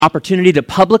opportunity to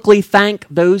publicly thank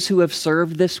those who have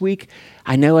served this week.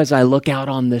 I know as I look out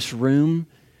on this room,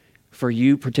 for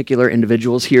you particular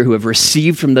individuals here who have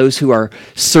received from those who are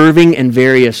serving in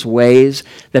various ways,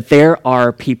 that there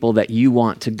are people that you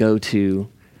want to go to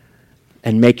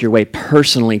and make your way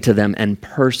personally to them and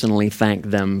personally thank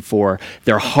them for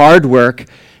their hard work,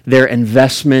 their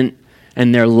investment,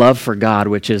 and their love for God,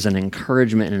 which is an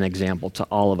encouragement and an example to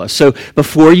all of us. So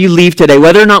before you leave today,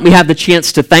 whether or not we have the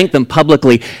chance to thank them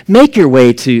publicly, make your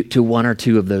way to one or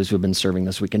two of those who have been serving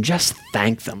this week and just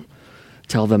thank them.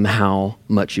 Tell them how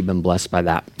much you've been blessed by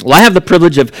that. Well, I have the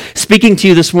privilege of speaking to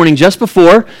you this morning just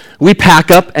before we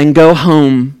pack up and go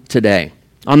home today.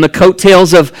 On the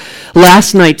coattails of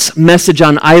last night's message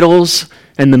on idols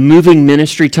and the moving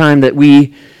ministry time that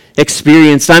we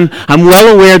experienced, I'm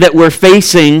well aware that we're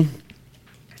facing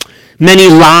many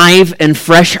live and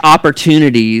fresh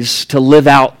opportunities to live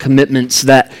out commitments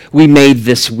that we made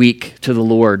this week to the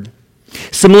Lord.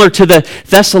 Similar to the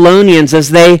Thessalonians,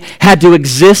 as they had to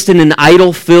exist in an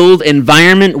idol-filled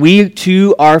environment, we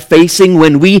too are facing,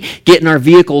 when we get in our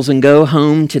vehicles and go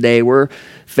home today, we're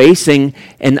facing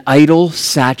an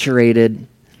idol-saturated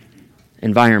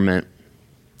environment.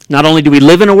 Not only do we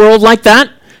live in a world like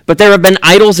that, but there have been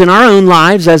idols in our own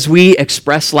lives, as we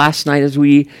expressed last night as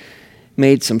we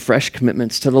made some fresh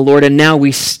commitments to the Lord, and now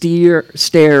we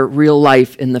stare real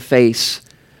life in the face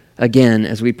again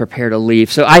as we prepare to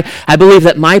leave. So I believe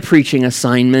that my preaching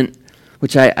assignment,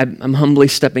 which I'm humbly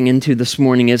stepping into this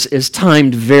morning, is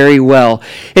timed very well.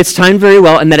 It's timed very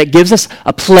well, and that it gives us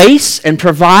a place and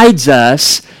provides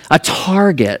us a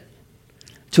target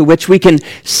to which we can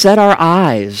set our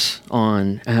eyes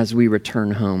on as we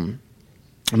return home.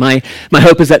 My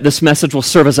hope is that this message will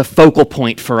serve as a focal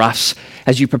point for us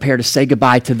as you prepare to say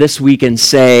goodbye to this week and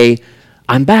say,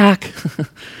 I'm back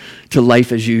to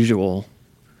life as usual.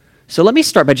 So let me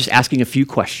start by just asking a few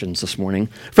questions this morning.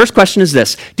 First question is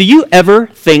this: do you ever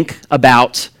think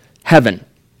about heaven?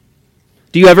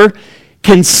 Do you ever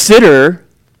consider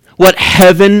what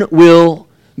heaven will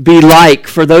be like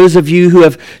for those of you who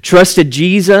have trusted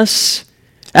Jesus?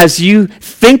 As you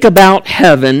think about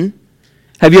heaven,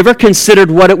 have you ever considered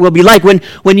what it will be like?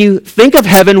 When you think of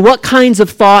heaven, what kinds of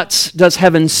thoughts does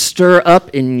heaven stir up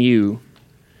in you?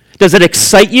 Does it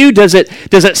excite you? Does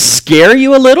it scare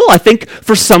you a little? I think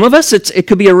for some of us, it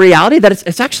could be a reality that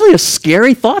it's actually a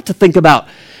scary thought to think about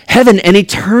heaven and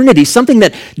eternity, something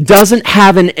that doesn't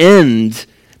have an end.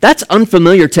 That's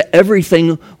unfamiliar to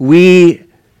everything we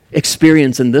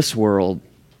experience in this world.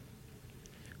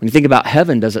 When you think about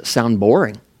heaven, does it sound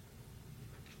boring?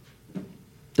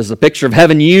 Does the picture of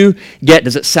heaven you get,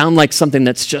 does it sound like something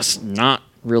that's just not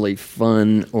really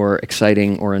fun or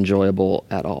exciting or enjoyable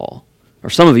at all? Or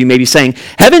some of you may be saying,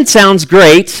 heaven sounds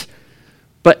great,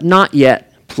 but not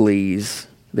yet, please.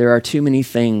 There are too many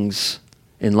things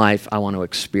in life I want to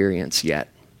experience yet.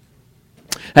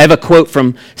 I have a quote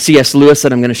from C.S. Lewis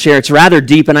that I'm going to share. It's rather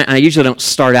deep, and I usually don't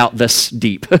start out this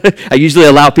deep. I usually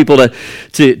allow people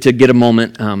to get a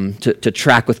moment to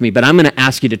track with me, but I'm going to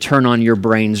ask you to turn on your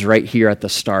brains right here at the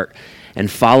start and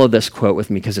follow this quote with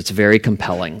me because it's very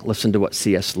compelling. Listen to what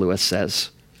C.S. Lewis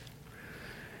says.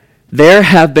 There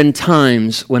have been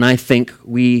times when I think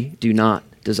we do not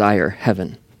desire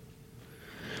heaven.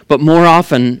 But more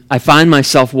often, I find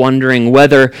myself wondering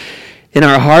whether in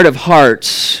our heart of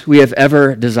hearts we have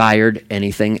ever desired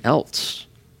anything else.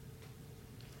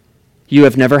 You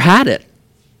have never had it.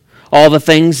 All the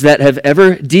things that have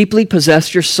ever deeply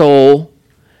possessed your soul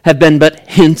have been but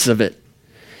hints of it.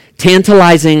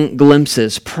 Tantalizing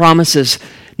glimpses, promises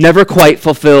never quite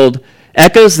fulfilled,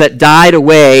 echoes that died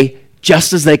away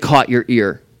just as they caught your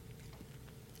ear.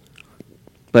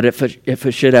 But if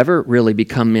it should ever really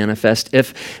become manifest,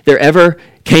 if there ever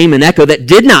came an echo that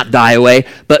did not die away,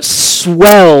 but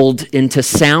swelled into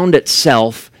sound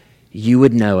itself, you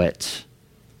would know it.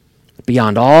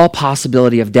 Beyond all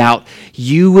possibility of doubt,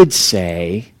 you would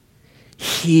say,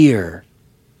 here,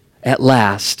 at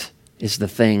last, is the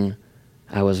thing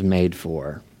I was made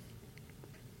for.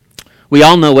 We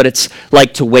all know what it's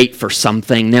like to wait for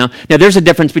something. Now there's a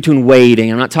difference between waiting.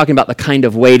 I'm not talking about the kind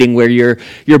of waiting where you're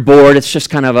bored. It's just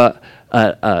kind of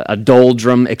a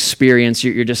doldrum experience.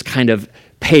 You're just kind of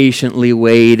patiently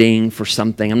waiting for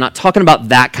something. I'm not talking about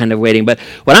that kind of waiting, but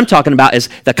what I'm talking about is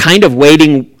the kind of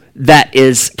waiting that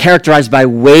is characterized by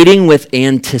waiting with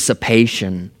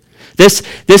anticipation.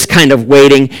 This kind of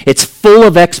waiting, it's full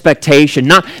of expectation,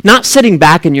 not sitting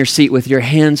back in your seat with your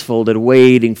hands folded,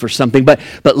 waiting for something, but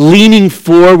leaning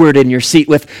forward in your seat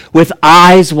with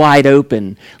eyes wide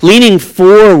open, leaning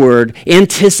forward,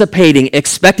 anticipating,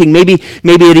 expecting. Maybe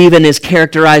it even is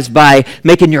characterized by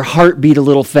making your heart beat a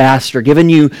little faster, giving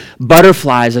you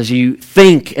butterflies as you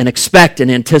think and expect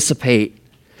and anticipate.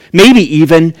 Maybe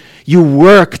even you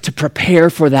work to prepare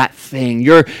for that thing.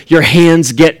 Your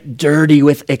hands get dirty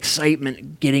with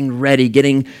excitement, getting ready,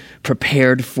 getting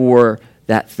prepared for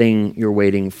that thing you're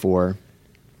waiting for.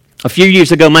 A few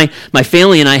years ago, my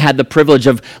family and I had the privilege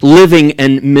of living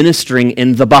and ministering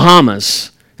in the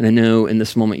Bahamas. And I know in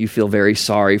this moment you feel very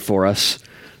sorry for us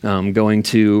going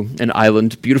to an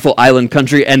island, beautiful island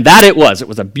country, and that it was. It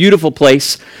was a beautiful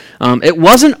place. It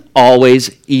wasn't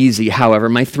always easy, however.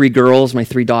 My three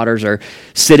daughters are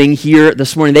sitting here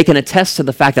this morning. They can attest to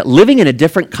the fact that living in a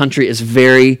different country is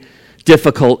very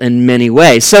difficult in many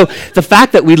ways. So the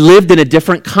fact that we lived in a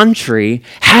different country,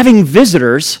 having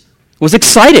visitors, was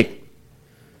exciting.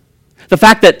 The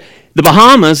fact that the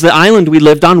Bahamas, the island we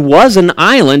lived on, was an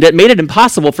island. It made it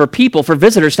impossible for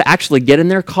visitors to actually get in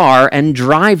their car and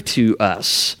drive to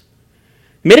us.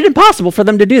 It made it impossible for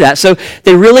them to do that. So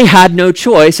they really had no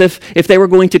choice. If they were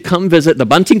going to come visit the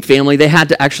Bunting family, they had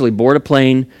to actually board a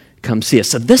plane, come see us.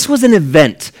 So this was an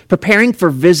event. Preparing for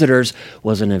visitors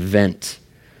was an event.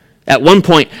 At one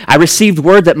point, I received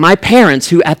word that my parents,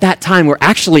 who at that time were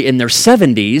actually in their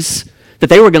 70s, that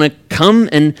they were going to come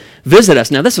and visit us.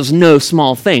 Now, this was no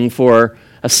small thing for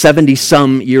a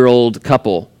 70-some-year-old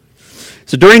couple.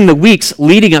 So during the weeks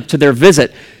leading up to their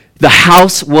visit, the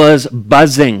house was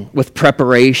buzzing with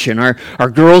preparation. Our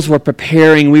girls were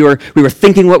preparing. We were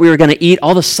thinking what we were going to eat,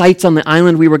 all the sights on the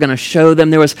island we were going to show them.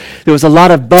 There was a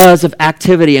lot of buzz of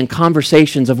activity and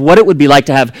conversations of what it would be like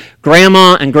to have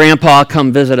Grandma and Grandpa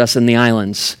come visit us in the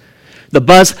islands. The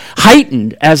buzz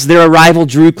heightened as their arrival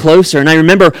drew closer. And I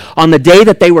remember on the day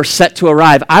that they were set to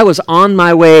arrive, I was on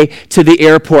my way to the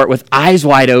airport with eyes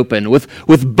wide open, with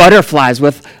butterflies,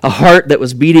 with a heart that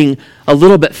was beating a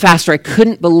little bit faster. I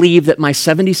couldn't believe that my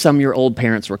 70-some-year-old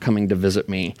parents were coming to visit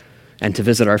me and to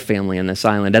visit our family in this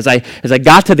island. As I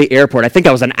got to the airport, I think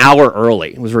I was an hour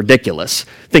early. It was ridiculous,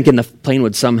 thinking the plane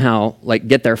would somehow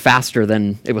get there faster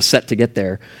than it was set to get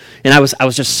there. And I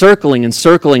was just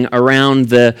circling around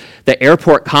the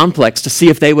airport complex to see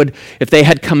if they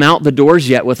had come out the doors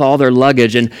yet with all their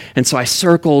luggage. And so I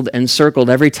circled and circled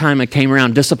every time I came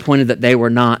around, disappointed that they were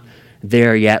not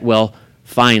there yet. Well,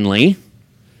 finally,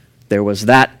 there was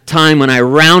that time when I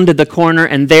rounded the corner,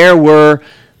 and there were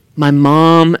my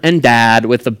mom and dad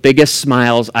with the biggest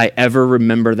smiles I ever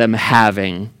remember them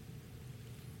having.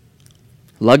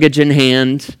 Luggage in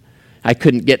hand. I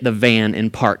couldn't get the van in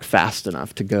park fast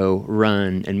enough to go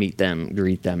run and meet them,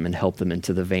 greet them, and help them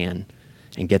into the van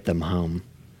and get them home.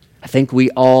 I think we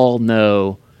all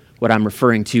know what I'm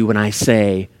referring to when I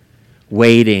say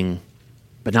waiting,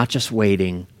 but not just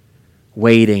waiting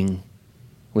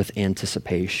with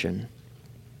anticipation.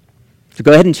 So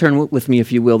go ahead and turn with me,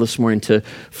 if you will, this morning to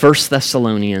 1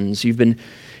 Thessalonians. You've been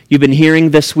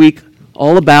hearing this week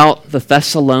all about the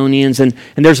Thessalonians, and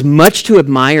there's much to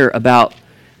admire about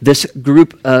this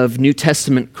group of New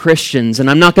Testament Christians. And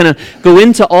I'm not going to go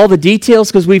into all the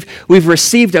details because we've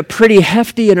received a pretty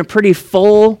hefty and a pretty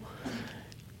full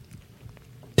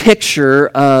picture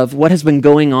of what has been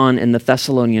going on in the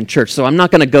Thessalonian church. So I'm not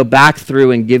going to go back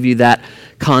through and give you that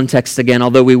context again,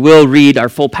 although we will read our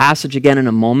full passage again in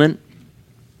a moment.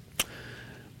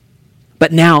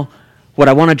 But now, what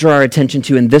I want to draw our attention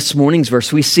to in this morning's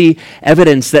verse, we see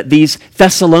evidence that these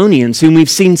Thessalonians, whom we've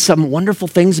seen some wonderful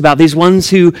things about, these ones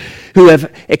who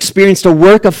have experienced a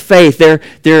work of faith,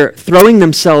 they're throwing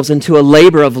themselves into a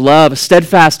labor of love, a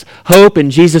steadfast hope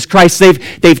in Jesus Christ.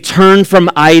 They've turned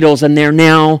from idols, and they're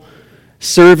now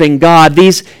serving God.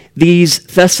 These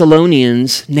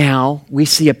Thessalonians, now we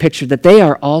see a picture that they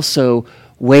are also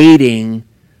waiting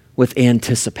with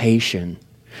anticipation.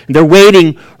 They're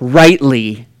waiting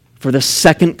rightly for the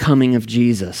second coming of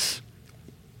Jesus.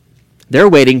 Their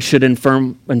waiting should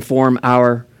inform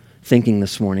our thinking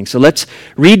this morning. So let's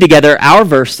read together our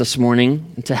verse this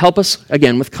morning. And to help us,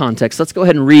 again, with context, let's go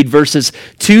ahead and read verses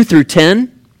 2 through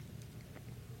 10.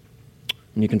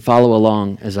 And you can follow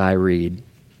along as I read.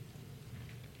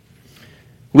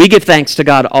 We give thanks to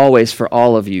God always for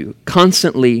all of you,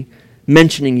 constantly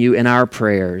mentioning you in our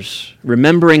prayers,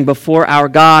 remembering before our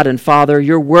God and Father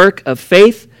your work of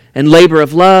faith and labor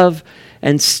of love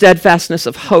and steadfastness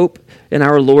of hope in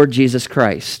our Lord Jesus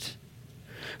Christ.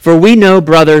 For we know,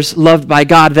 brothers, loved by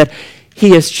God, that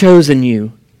He has chosen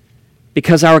you,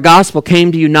 because our gospel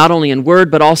came to you not only in word,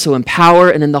 but also in power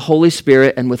and in the Holy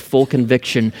Spirit and with full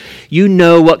conviction. You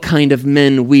know what kind of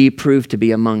men we proved to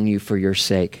be among you for your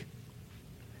sake.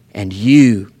 And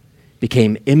you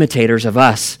became imitators of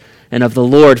us and of the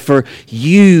Lord, for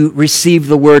you received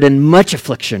the word in much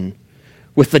affliction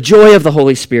with the joy of the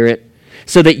Holy Spirit,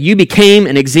 so that you became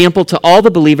an example to all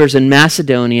the believers in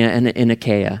Macedonia and in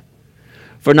Achaia.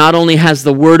 For not only has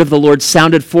the word of the Lord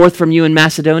sounded forth from you in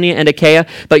Macedonia and Achaia,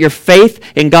 but your faith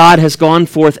in God has gone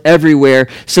forth everywhere,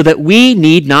 so that we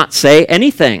need not say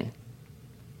anything.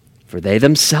 For they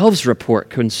themselves report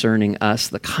concerning us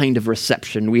the kind of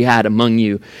reception we had among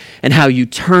you, and how you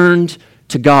turned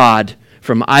to God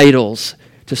from idols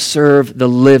to serve the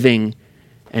living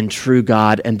and true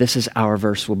God. And this is our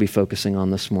verse we'll be focusing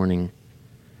on this morning.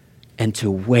 And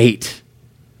to wait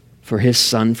for his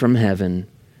Son from heaven,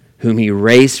 whom he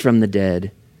raised from the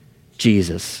dead,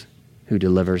 Jesus, who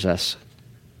delivers us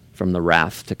from the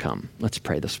wrath to come. Let's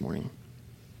pray this morning.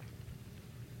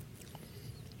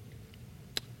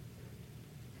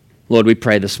 Lord, we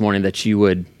pray this morning that you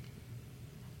would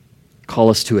call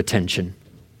us to attention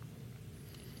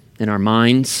in our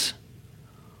minds,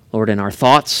 Lord, in our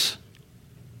thoughts,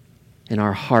 in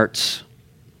our hearts.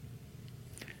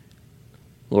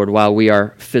 Lord, while we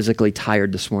are physically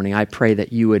tired this morning, I pray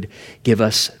that you would give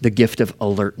us the gift of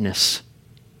alertness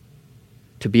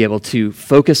to be able to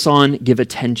focus on, give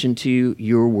attention to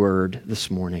your word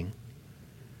this morning.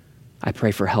 I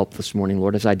pray for help this morning,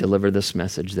 Lord, as I deliver this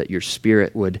message, that your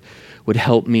Spirit would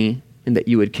help me and that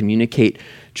you would communicate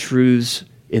truths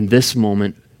in this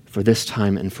moment, for this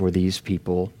time, and for these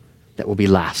people that will be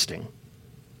lasting.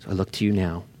 So I look to you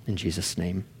now in Jesus'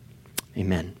 name.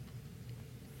 Amen.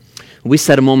 We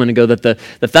said a moment ago that the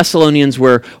Thessalonians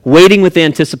were waiting with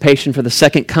anticipation for the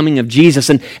second coming of Jesus,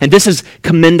 and this is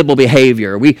commendable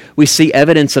behavior. We see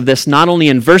evidence of this not only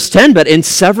in verse 10, but in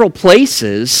several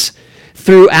places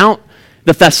throughout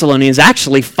the Thessalonians.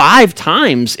 Actually, 5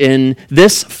 times in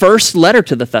this first letter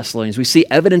to the Thessalonians, we see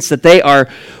evidence that they are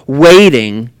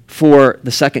waiting for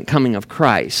the second coming of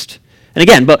Christ. And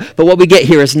again, but what we get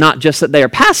here is not just that they are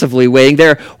passively waiting,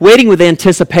 they're waiting with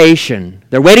anticipation.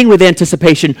 They're waiting with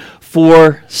anticipation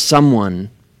for someone.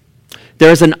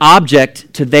 There is an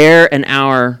object to their and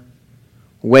our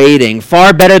waiting.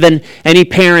 Far better than any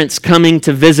parents coming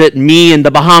to visit me in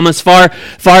the Bahamas. Far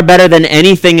better than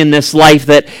anything in this life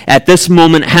that at this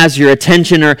moment has your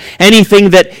attention, or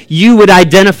anything that you would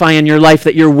identify in your life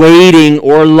that you're waiting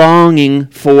or longing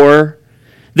for.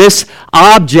 This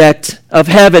object of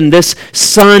heaven, this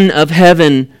Son of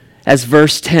heaven, as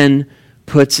verse 10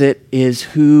 puts it, is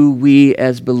who we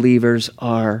as believers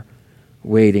are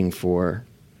waiting for.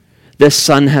 This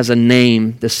Son has a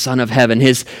name, the Son of heaven.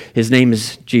 His name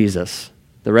is Jesus,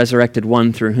 the resurrected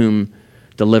one through whom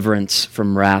deliverance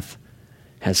from wrath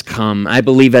has come. I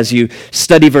believe as you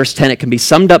study verse 10, it can be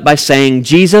summed up by saying,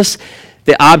 Jesus,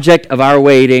 the object of our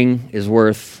waiting, is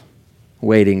worth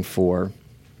waiting for.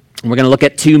 And we're going to look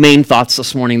at 2 main thoughts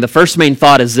this morning. The first main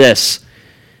thought is this: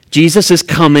 Jesus is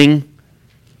coming.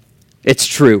 It's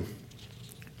true.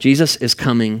 Jesus is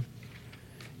coming.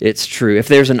 It's true. If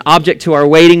there's an object to our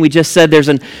waiting, we just said there's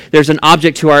an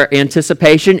object to our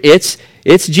anticipation. It's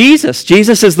Jesus.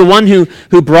 Jesus is the one who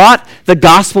brought the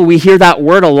gospel. We hear that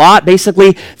word a lot.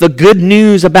 Basically, the good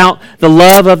news about the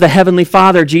love of the Heavenly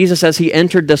Father. Jesus, as he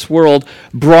entered this world,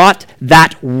 brought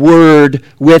that word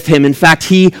with him. In fact,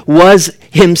 he was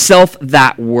himself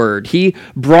that word. He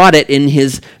brought it in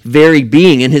his very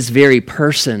being, in his very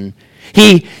person.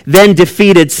 He then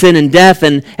defeated sin and death,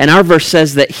 and our verse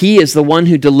says that he is the one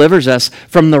who delivers us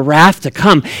from the wrath to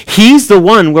come. He's the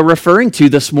one we're referring to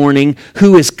this morning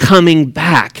who is coming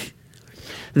back.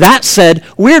 That said,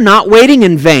 we're not waiting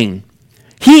in vain.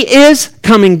 He is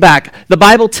coming back. The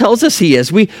Bible tells us he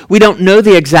is. We don't know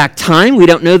the exact time. We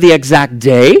don't know the exact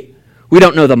day. We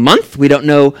don't know the month. We don't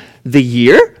know the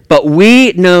year. But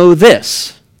we know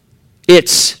this: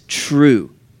 it's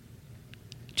true.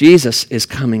 Jesus is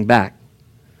coming back.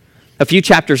 A few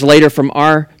chapters later from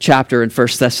our chapter in 1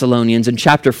 Thessalonians, in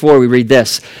chapter 4, we read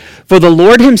this: For the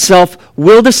Lord himself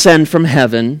will descend from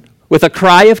heaven with a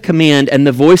cry of command and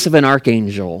the voice of an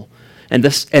archangel, and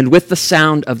with the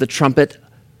sound of the trumpet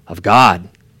of God.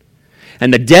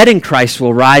 And the dead in Christ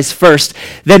will rise first.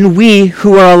 Then we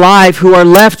who are alive, who are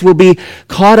left, will be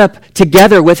caught up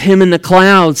together with him in the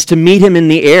clouds to meet him in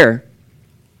the air.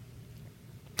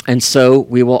 And so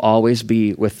we will always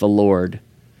be with the Lord.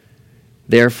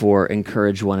 Therefore,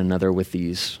 encourage one another with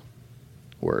these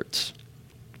words.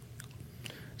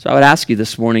 So I would ask you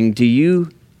this morning, do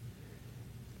you,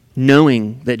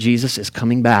 knowing that Jesus is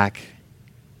coming back,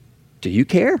 do you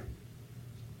care?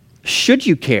 Should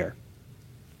you care?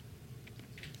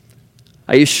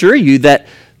 I assure you that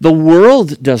the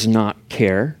world does not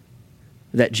care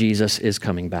that Jesus is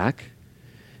coming back.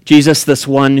 Jesus, this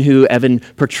one who Evan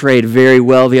portrayed very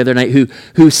well the other night,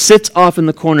 who sits off in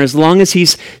the corner, as long as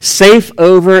he's safe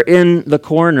over in the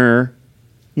corner,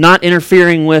 not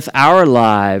interfering with our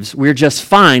lives, we're just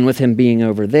fine with him being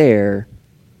over there.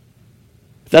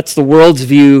 If that's the world's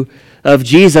view of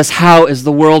Jesus, how is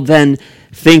the world then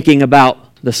thinking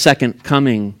about the second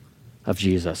coming of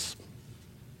Jesus?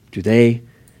 Do they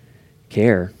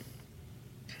care?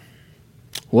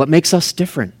 What makes us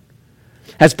different?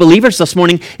 As believers this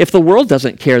morning, if the world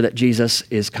doesn't care that Jesus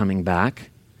is coming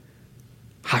back,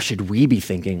 how should we be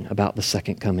thinking about the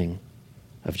second coming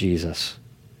of Jesus?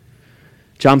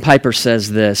 John Piper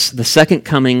says this: the second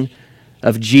coming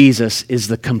of Jesus is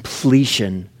the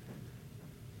completion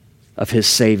of his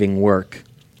saving work.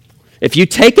 If you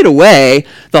take it away,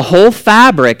 the whole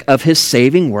fabric of his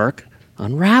saving work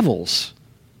unravels.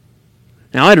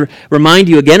 Now, I'd remind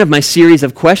you again of my series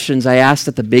of questions I asked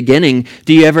at the beginning.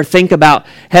 Do you ever think about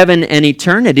heaven and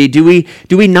eternity? Do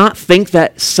we not think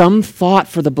that some thought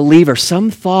for the believer,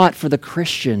 some thought for the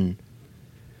Christian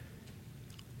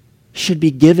should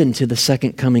be given to the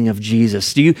second coming of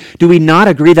Jesus? Do we not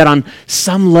agree that on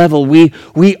some level we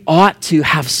ought to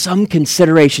have some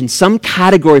consideration, some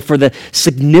category for the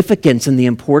significance and the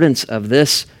importance of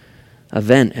this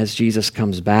event as Jesus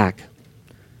comes back?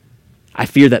 I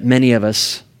fear that many of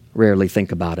us rarely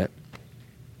think about it.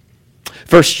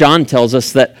 1 John tells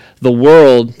us that the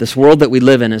world, this world that we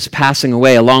live in, is passing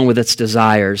away along with its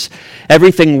desires.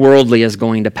 Everything worldly is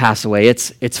going to pass away.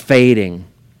 It's fading.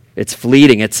 It's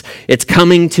fleeting. It's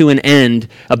coming to an end.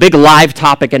 A big live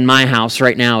topic in my house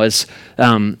right now is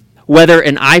whether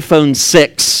an iPhone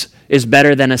 6 is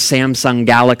better than a Samsung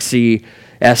Galaxy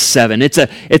S7.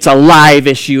 It's a live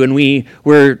issue, and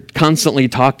we're constantly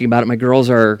talking about it. My girls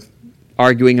are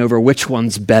arguing over which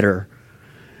one's better.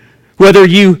 Whether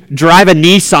you drive a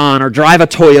Nissan or drive a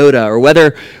Toyota, or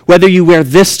whether you wear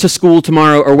this to school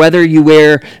tomorrow or whether you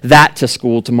wear that to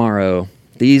school tomorrow,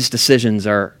 these decisions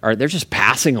they're just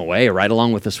passing away right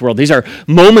along with this world. These are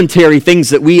momentary things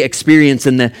that we experience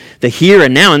in the here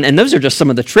and now, and those are just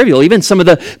some of the trivial, even some of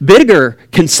the bigger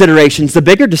considerations, the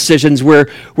bigger decisions we're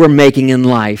making in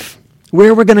life.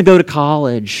 Where we're going to go to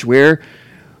college, where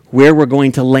we're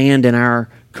going to land in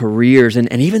our careers,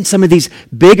 and even some of these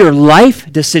bigger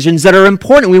life decisions that are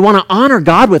important. We want to honor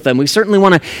God with them. We certainly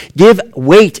want to give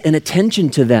weight and attention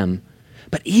to them.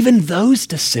 But even those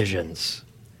decisions,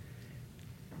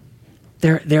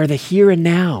 they're the here and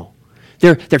now.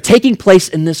 They're taking place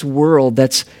in this world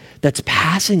that's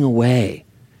passing away,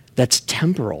 that's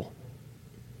temporal.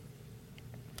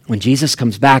 When Jesus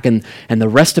comes back and the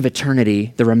rest of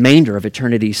eternity, the remainder of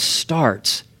eternity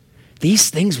starts, these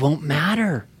things won't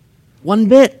matter one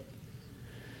bit.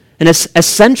 And as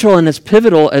central and as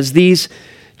pivotal as these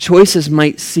choices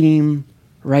might seem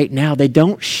right now, they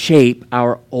don't shape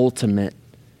our ultimate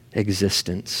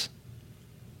existence.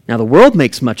 Now, the world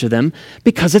makes much of them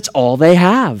because it's all they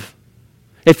have.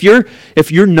 If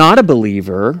you're not a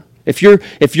believer, if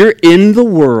you're in the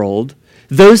world,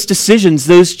 those decisions,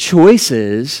 those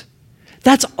choices,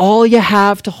 that's all you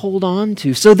have to hold on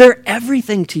to. So they're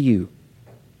everything to you.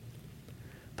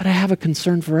 But I have a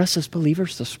concern for us as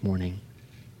believers this morning.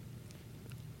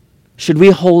 Should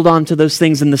we hold on to those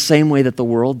things in the same way that the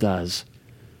world does?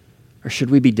 Or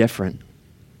should we be different?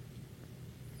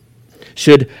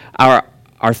 Should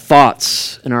our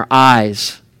thoughts and our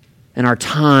eyes and our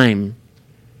time,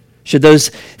 should those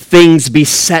things be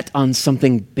set on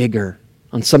something bigger,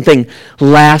 on something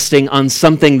lasting, on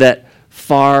something that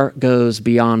far goes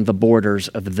beyond the borders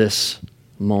of this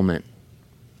moment?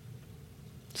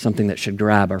 Something that should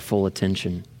grab our full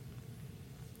attention.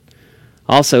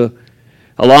 Also,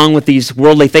 along with these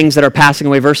worldly things that are passing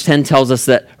away, verse 10 tells us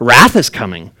that wrath is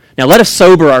coming. Now let us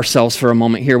sober ourselves for a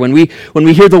moment here. When we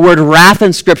hear the word wrath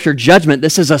in Scripture, judgment,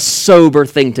 this is a sober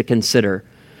thing to consider.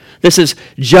 This is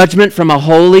judgment from a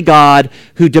holy God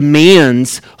who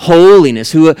demands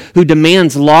holiness, who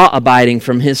demands law abiding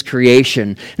from his creation.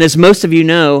 And as most of you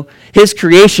know, his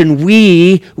creation,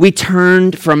 we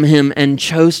turned from him and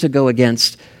chose to go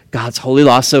against God's holy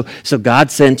law. So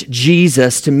God sent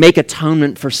Jesus to make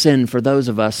atonement for sin for those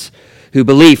of us who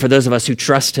believe, for those of us who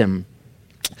trust him.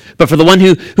 But for the one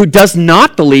who does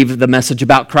not believe the message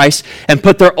about Christ and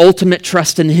put their ultimate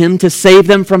trust in him to save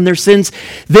them from their sins,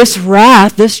 this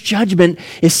wrath, this judgment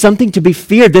is something to be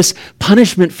feared. This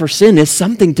punishment for sin is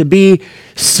something to be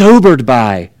sobered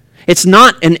by. It's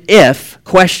not an if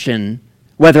question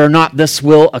whether or not this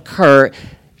will occur.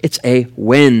 It's a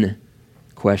when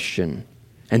question.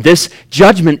 And this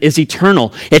judgment is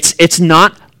eternal. It's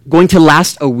not going to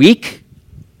last a week.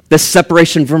 this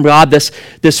separation from God,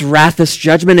 this wrath, this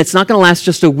judgment, it's not going to last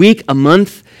just a week, a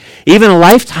month, even a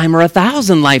lifetime or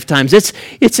 1,000 lifetimes. It's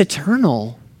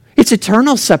eternal. It's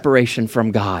eternal separation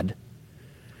from God.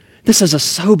 This is a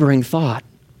sobering thought.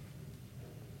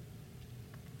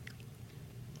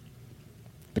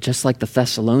 But just like the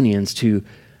Thessalonians, to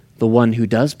the one who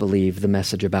does believe the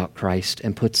message about Christ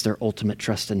and puts their ultimate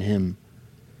trust in him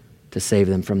to save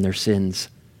them from their sins,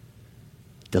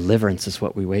 deliverance is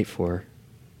what we wait for.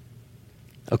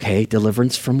 Okay,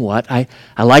 deliverance from what? I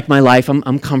like my life.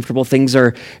 I'm comfortable. Things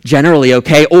are generally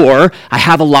okay. Or I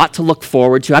have a lot to look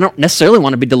forward to. I don't necessarily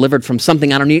want to be delivered from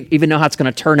something I don't even know how it's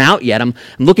going to turn out yet. I'm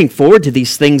looking forward to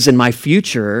these things in my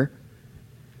future.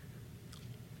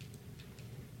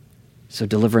 So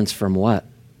deliverance from what?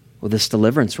 Well, this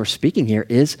deliverance we're speaking here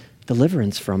is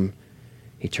deliverance from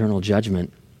eternal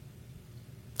judgment.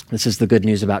 This is the good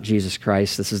news about Jesus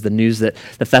Christ. This is the news that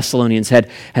the Thessalonians had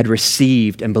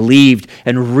received and believed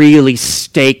and really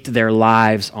staked their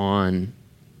lives on.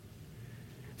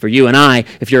 For you and I,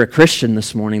 if you're a Christian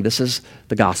this morning, this is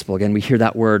the gospel. Again, we hear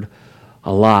that word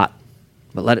a lot,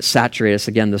 but let it saturate us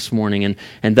again this morning.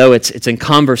 And though it's in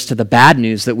converse to the bad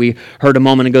news that we heard a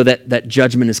moment ago, that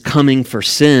judgment is coming for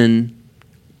sin,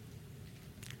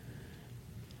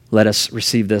 let us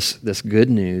receive this good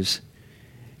news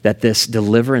that this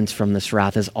deliverance from this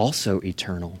wrath is also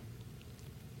eternal.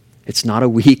 It's not a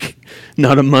week,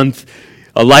 not a month,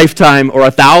 a lifetime, or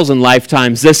 1,000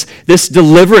 lifetimes. This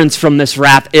deliverance from this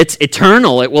wrath, it's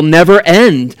eternal. It will never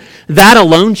end. That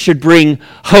alone should bring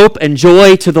hope and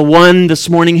joy to the one this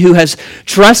morning who has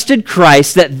trusted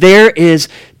Christ, that there is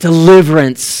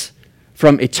deliverance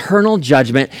from eternal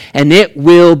judgment, and it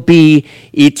will be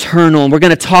eternal. And we're going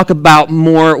to talk about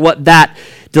more what that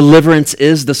deliverance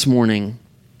is this morning.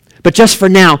 But just for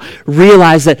now,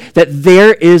 realize that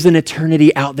there is an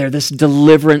eternity out there, this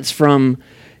deliverance from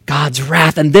God's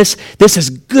wrath. And this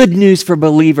is good news for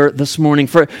believer this morning.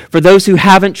 For those who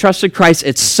haven't trusted Christ,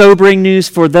 it's sobering news.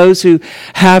 For those who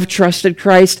have trusted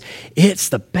Christ, it's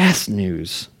the best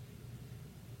news.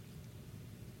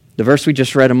 The verse we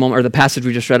just read the passage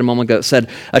we just read a moment ago said,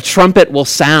 a trumpet will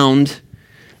sound.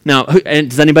 Now,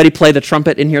 does anybody play the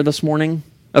trumpet in here this morning?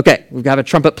 Okay, we've got a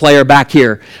trumpet player back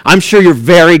here. I'm sure you're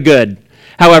very good.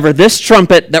 However, this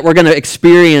trumpet that we're going to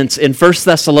experience in 1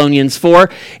 Thessalonians 4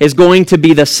 is going to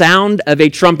be the sound of a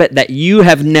trumpet that you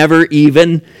have never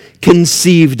even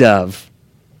conceived of.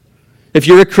 If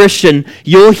you're a Christian,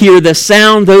 you'll hear the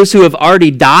sound. Those who have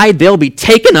already died, they'll be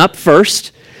taken up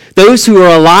first. Those who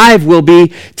are alive will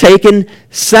be taken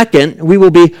second. We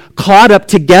will be caught up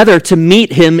together to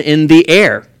meet him in the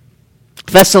air.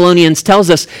 Thessalonians tells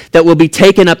us that we'll be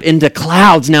taken up into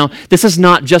clouds. Now, this is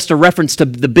not just a reference to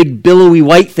the big billowy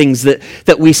white things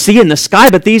that we see in the sky,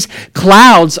 but these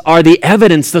clouds are the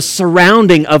evidence, the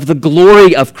surrounding of the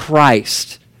glory of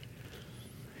Christ.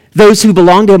 Those who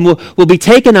belong to him will be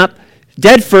taken up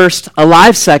dead first,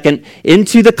 alive second,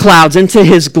 into the clouds, into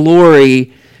his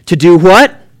glory, to do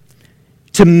what?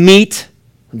 To meet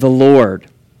the Lord.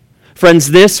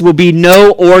 Friends, this will be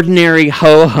no ordinary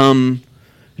ho-hum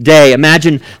day.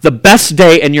 Imagine the best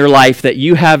day in your life that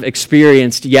you have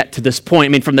experienced yet to this point. I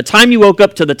mean, from the time you woke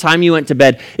up to the time you went to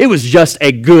bed, it was just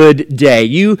a good day.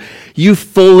 You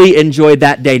fully enjoyed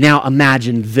that day. Now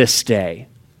imagine this day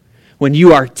when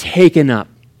you are taken up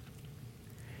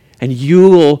and you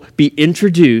will be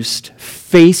introduced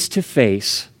face to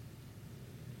face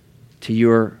to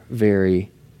your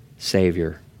very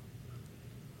Savior.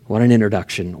 What an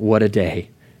introduction. What a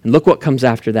day. And look what comes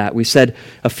after that. We said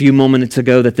a few moments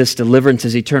ago that this deliverance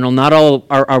is eternal. Not all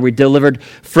are we delivered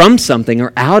from something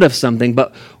or out of something,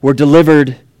 but we're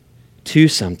delivered to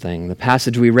something. The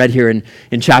passage we read here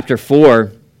in chapter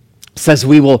 4 says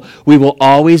we will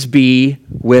always be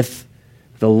with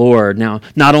the Lord. Now,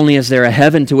 not only is there a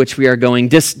heaven to which we are going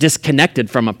disconnected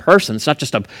from a person, it's not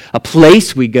just a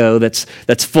place we go that's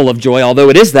full of joy, although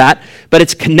it is that, but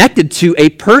it's connected to a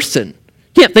person.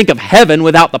 You can't think of heaven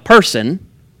without the person.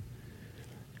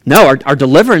 No, our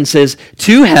deliverance is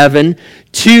to heaven,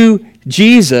 to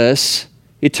Jesus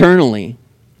eternally.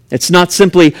 It's not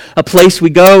simply a place we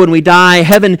go when we die.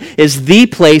 Heaven is the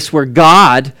place where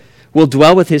God will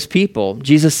dwell with his people.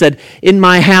 Jesus said, in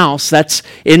my house, that's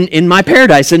in my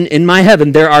paradise, in my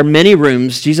heaven, there are many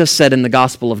rooms. Jesus said in the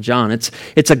Gospel of John, it's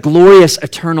a glorious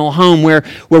eternal home where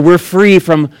we're free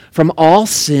from all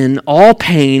sin, all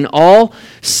pain, all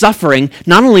suffering.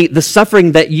 Not only the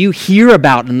suffering that you hear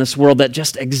about in this world that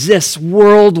just exists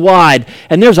worldwide,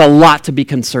 and there's a lot to be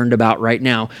concerned about right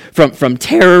now, from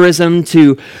terrorism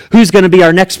to who's going to be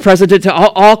our next president, to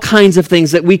all kinds of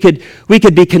things that we could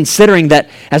be considering, that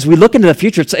as we look into the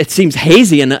future, it seems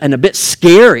hazy and a bit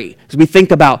scary as we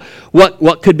think about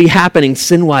what could be happening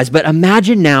sin-wise. But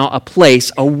imagine now a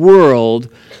place, a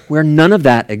world where none of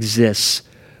that exists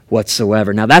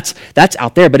whatsoever. Now that's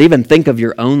out there, but even think of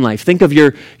your own life. Think of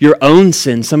your own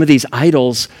sin, some of these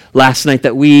idols last night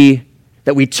that we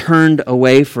turned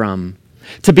away from.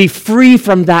 To be free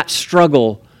from that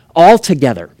struggle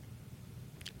altogether.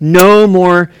 No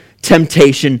more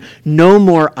temptation, no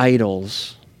more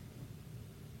idols.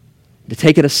 To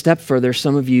take it a step further,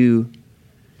 some of you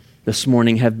this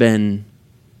morning have been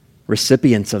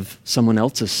recipients of someone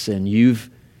else's sin. You've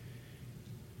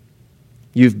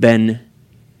been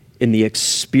in the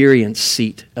experience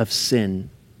seat of sin.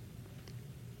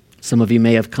 Some of you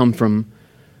may have come from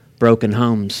broken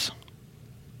homes.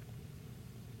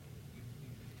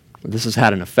 This has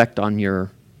had an effect on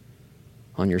your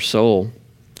soul.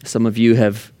 Some of you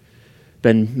have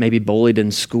been maybe bullied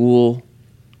in school.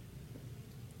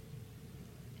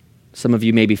 Some of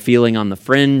you may be feeling on the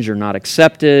fringe or not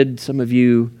accepted. Some of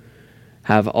you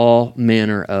have all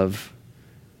manner of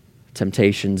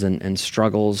temptations and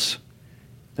struggles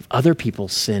of other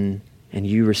people's sin and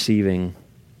you receiving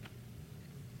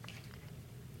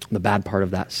the bad part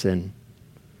of that sin.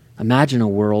 Imagine a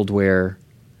world where,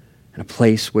 in a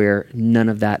place where none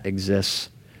of that exists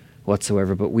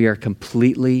whatsoever, but we are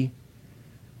completely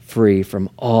free from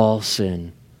all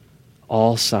sin,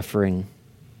 all suffering.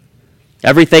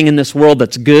 Everything in this world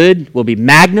that's good will be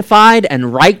magnified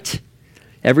and right.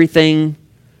 Everything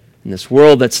in this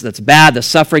world that's bad, the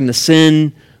suffering, the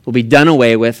sin, will be done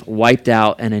away with, wiped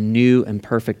out, and a new and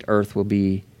perfect earth will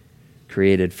be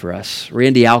created for us.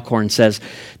 Randy Alcorn says,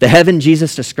 the heaven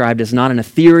Jesus described is not an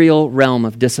ethereal realm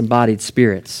of disembodied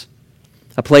spirits.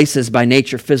 A place is by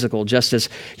nature physical, just as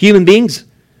human beings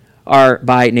are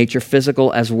by nature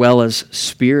physical as well as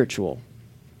spiritual.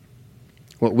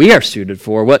 What we are suited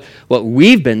for, what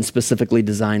we've been specifically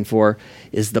designed for,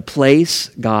 is the place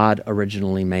God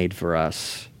originally made for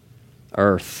us,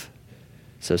 earth.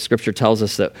 So Scripture tells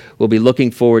us that we'll be looking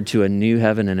forward to a new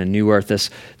heaven and a new earth,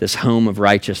 this home of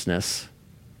righteousness.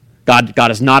 God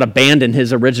has not abandoned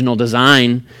his original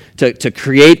design to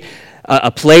create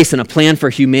a place and a plan for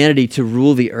humanity to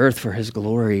rule the earth for his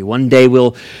glory. One day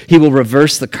he will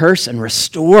reverse the curse and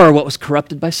restore what was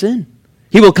corrupted by sin.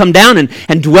 He will come down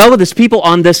and dwell with his people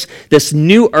on this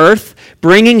new earth,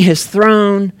 bringing his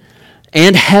throne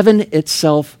and heaven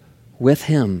itself with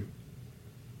him.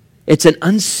 It's an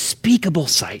unspeakable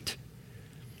sight.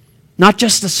 Not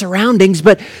just the surroundings,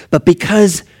 but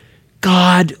because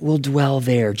God will dwell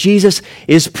there. Jesus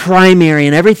is primary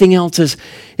and everything else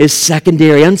is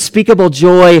secondary. Unspeakable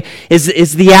joy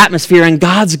is the atmosphere, and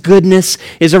God's goodness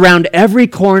is around every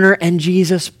corner, and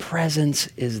Jesus' presence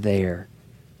is there.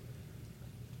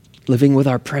 Living with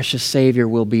our precious Savior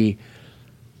will be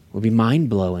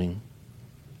mind-blowing.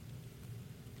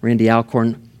 Randy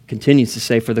Alcorn continues to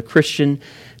say, for the Christian,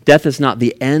 death is not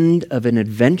the end of an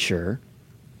adventure,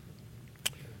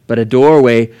 but a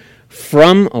doorway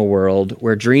from a world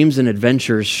where dreams and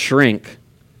adventures shrink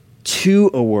to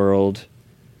a world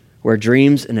where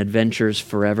dreams and adventures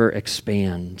forever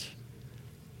expand.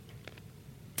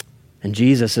 And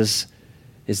Jesus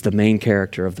is the main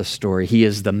character of the story. He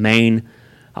is the main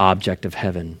object of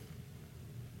heaven.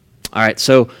 All right,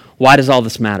 so why does all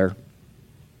this matter?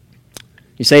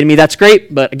 You say to me, that's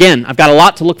great, but again, I've got a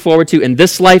lot to look forward to in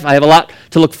this life. I have a lot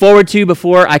to look forward to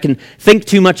before I can think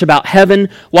too much about heaven.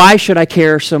 Why should I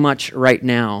care so much right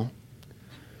now?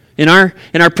 In our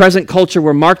present culture,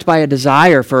 we're marked by a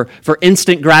desire for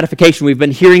instant gratification. We've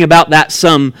been hearing about that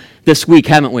some this week,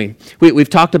 haven't we? We've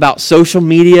talked about social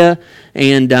media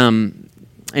and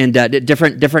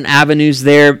different avenues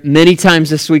there many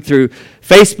times this week through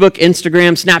Facebook,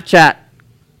 Instagram, Snapchat,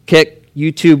 Kik,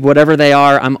 YouTube, whatever they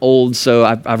are. I'm old, so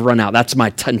I've run out. That's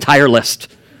my entire list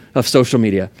of social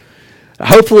media.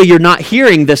 Hopefully you're not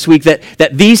hearing this week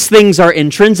that these things are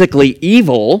intrinsically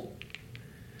evil,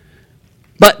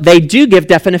 but they do give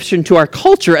definition to our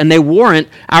culture, and they warrant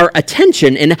our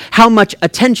attention and how much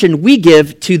attention we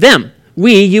give to them.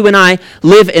 You and I,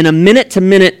 live in a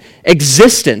minute-to-minute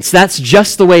existence. That's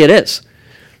just the way it is.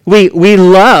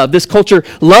 This culture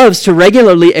loves to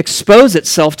regularly expose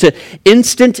itself to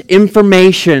instant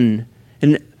information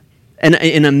in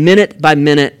a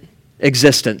minute-by-minute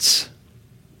existence.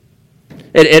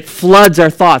 It floods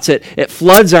our thoughts. It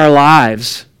floods our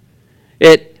lives.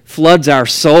 It floods our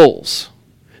souls.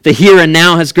 The here and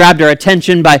now has grabbed our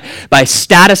attention by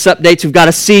status updates. We've got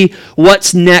to see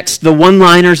what's next, the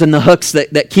one-liners and the hooks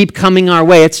that keep coming our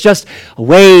way. It's just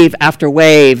wave after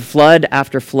wave, flood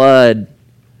after flood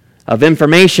of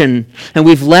information, and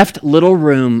we've left little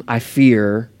room, I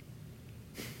fear,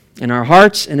 in our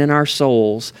hearts and in our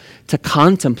souls to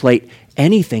contemplate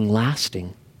anything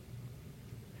lasting.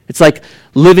 It's like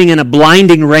living in a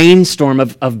blinding rainstorm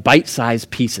of bite-sized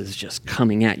pieces just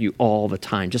coming at you all the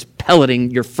time, just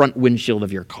pelleting your front windshield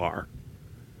of your car.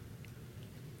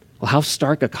 Well, how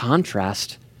stark a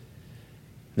contrast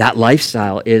that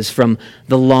lifestyle is from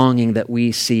the longing that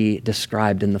we see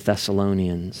described in the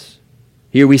Thessalonians.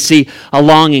 Here we see a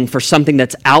longing for something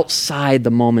that's outside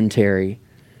the momentary.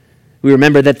 We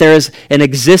remember that there is an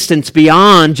existence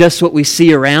beyond just what we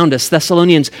see around us.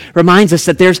 Thessalonians reminds us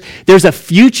that there's a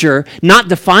future not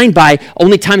defined by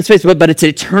only time and space, but it's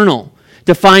eternal.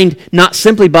 Defined not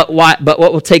simply but what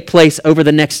will take place over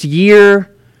the next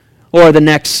year or the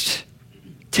next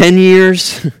 10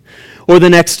 years or the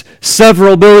next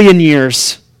several billion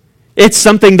years. It's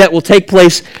something that will take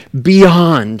place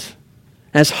beyond.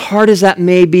 As hard as that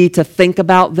may be to think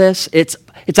about this, it's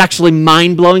actually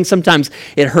mind-blowing. Sometimes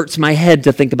it hurts my head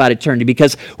to think about eternity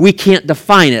because we can't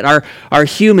define it. Our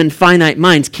human finite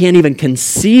minds can't even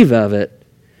conceive of it.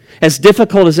 As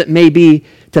difficult as it may be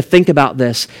to think about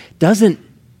this, doesn't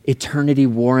eternity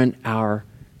warrant our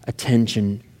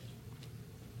attention?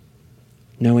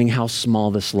 Knowing how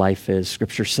small this life is.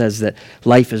 Scripture says that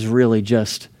life is really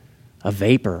just a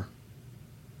vapor.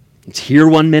 It's here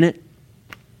 1 minute,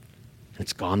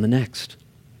 it's gone the next.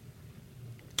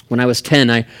 When I was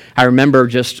 10, I remember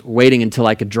just waiting until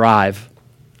I could drive.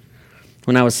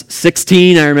 When I was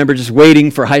 16, I remember just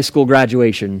waiting for high school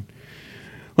graduation.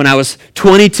 When I was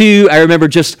 22, I remember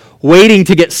just waiting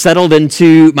to get settled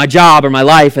into my job or my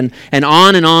life, and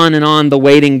on and on and on the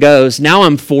waiting goes. Now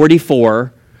I'm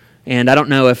 44, and I don't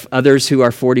know if others who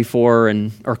are 44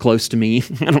 and are close to me,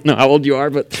 I don't know how old you are,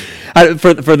 but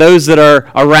for those that are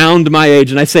around my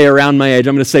age, and I say around my age,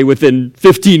 I'm going to say within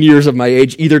 15 years of my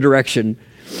age, either direction,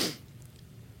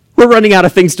 we're running out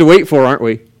of things to wait for, aren't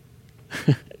we?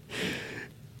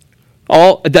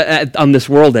 On this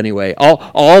world anyway.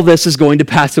 All this is going to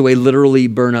pass away, literally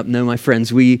burn up. No, my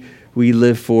friends, we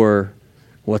live for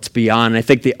what's beyond. And I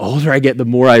think the older I get, the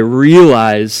more I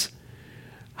realize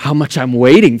how much I'm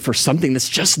waiting for something that's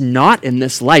just not in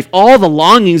this life. All the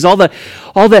longings, all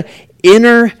the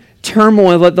inner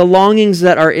turmoil, the longings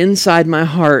that are inside my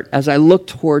heart as I look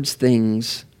towards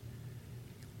things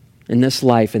in this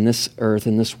life, in this earth,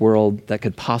 in this world that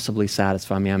could possibly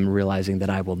satisfy me, I'm realizing that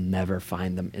I will never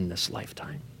find them in this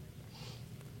lifetime.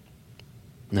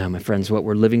 No, my friends, what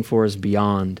we're living for is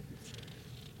beyond.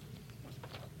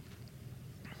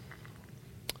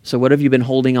 So what have you been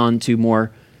holding on to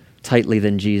more tightly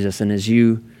than Jesus? And as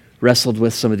you wrestled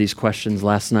with some of these questions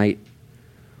last night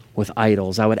with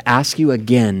idols, I would ask you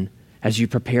again as you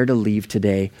prepare to leave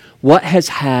today, what has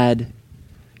had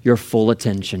your full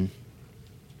attention?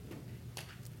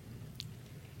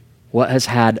 What has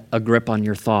had a grip on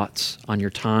your thoughts, on your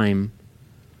time,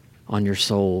 on your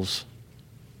souls?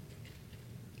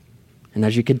 And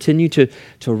as you continue to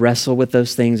wrestle with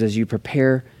those things, as you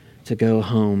prepare to go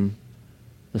home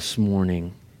this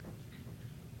morning,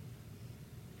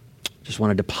 just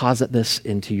want to deposit this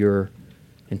into your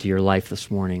life this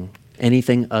morning.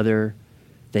 Anything other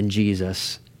than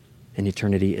Jesus in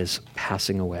eternity is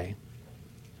passing away.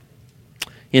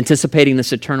 Anticipating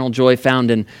this eternal joy found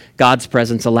in God's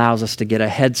presence allows us to get a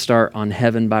head start on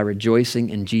heaven by rejoicing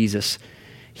in Jesus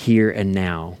here and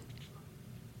now.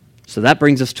 So that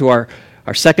brings us to our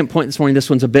second point this morning. This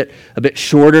one's a bit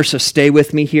shorter, so stay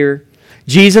with me here.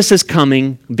 Jesus is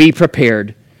coming. Be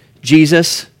prepared.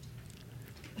 Jesus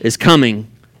is coming.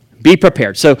 Be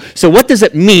prepared. So what does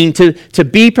it mean to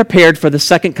be prepared for the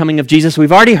second coming of Jesus?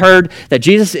 We've already heard that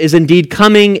Jesus is indeed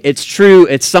coming. It's true.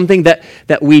 It's something that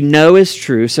we know is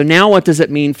true. So now what does it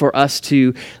mean for us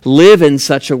to live in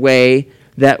such a way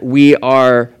that we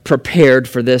are prepared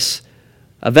for this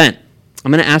event?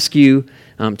 I'm going to ask you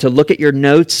to look at your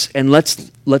notes, and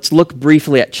let's look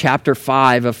briefly at chapter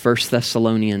 5 of 1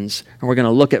 Thessalonians. And we're going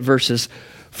to look at verses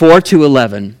 4 to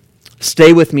 11.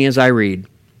 Stay with me as I read.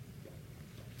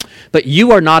 But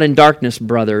you are not in darkness,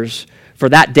 brothers, for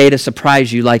that day to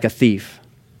surprise you like a thief.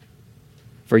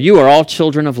 For you are all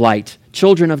children of light,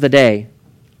 children of the day.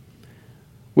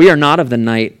 We are not of the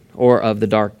night or of the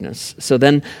darkness. So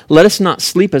then let us not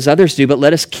sleep as others do, but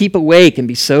let us keep awake and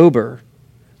be sober.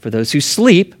 For those who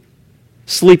sleep,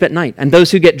 sleep at night, and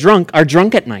those who get drunk are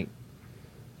drunk at night.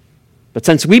 But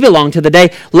since we belong to the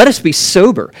day, let us be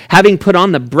sober, having put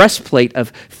on the breastplate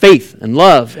of faith and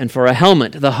love, and for a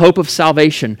helmet, the hope of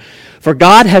salvation. For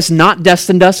God has not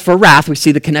destined us for wrath. We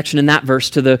see the connection in that verse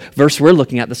to the verse we're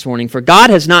looking at this morning. For God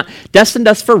has not destined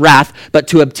us for wrath, but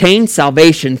to obtain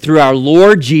salvation through our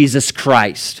Lord Jesus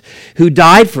Christ, who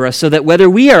died for us, so that whether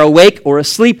we are awake or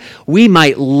asleep, we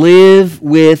might live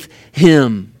with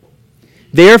him.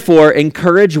 Therefore,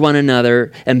 encourage one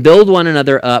another and build one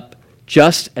another up,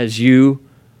 just as you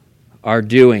are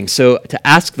doing. So to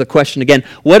ask the question again,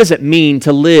 what does it mean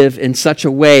to live in such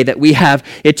a way that we have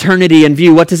eternity in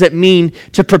view? What does it mean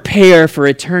to prepare for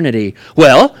eternity?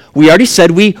 Well, we already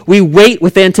said we wait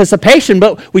with anticipation,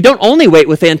 but we don't only wait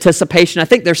with anticipation. I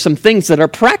think there's some things that are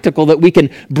practical that we can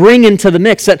bring into the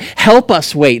mix that help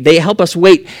us wait. They help us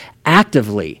wait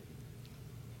actively.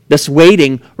 This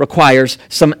waiting requires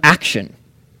some action.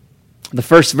 The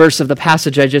first verse of the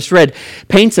passage I just read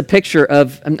paints a picture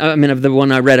of the one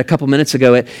I read a couple minutes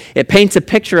ago. It paints a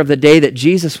picture of the day that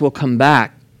Jesus will come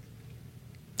back.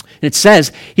 And it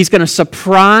says he's going to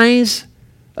surprise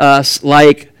us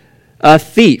like a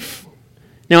thief.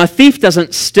 Now, a thief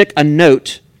doesn't stick a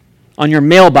note on your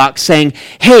mailbox saying,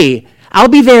 hey, I'll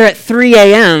be there at 3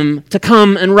 a.m. to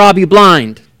come and rob you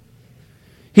blind.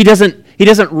 He doesn't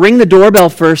ring the doorbell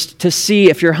first to see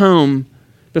if you're home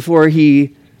before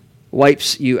he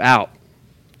wipes you out.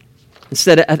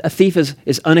 Instead, a thief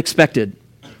is unexpected.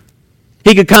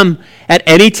 He could come at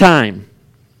any time.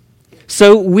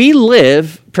 So we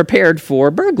live prepared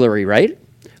for burglary, right?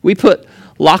 We put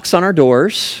locks on our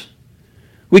doors.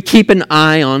 We keep an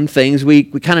eye on things. We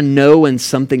kind of know when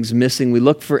something's missing. We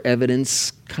look for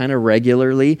evidence kind of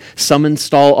regularly. Some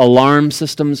install alarm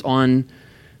systems on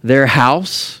their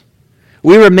house.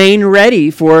 We remain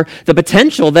ready for the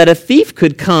potential that a thief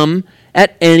could come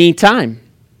at any time.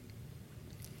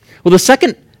 Well, the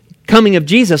second coming of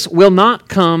Jesus will not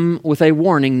come with a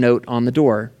warning note on the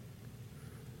door.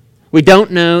 We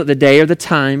don't know the day or the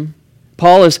time.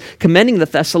 Paul is commending the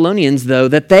Thessalonians, though,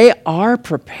 that they are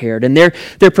prepared. And they're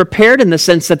prepared in the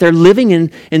sense that they're living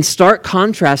in stark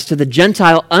contrast to the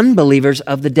Gentile unbelievers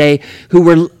of the day who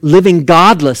were living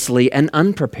godlessly and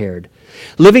unprepared.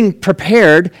 Living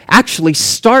prepared actually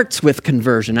starts with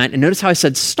conversion. And notice how I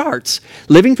said starts.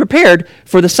 Living prepared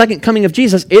for the second coming of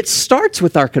Jesus, it starts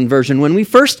with our conversion. When we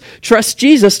first trust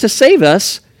Jesus to save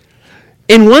us,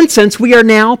 in one sense, we are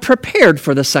now prepared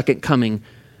for the second coming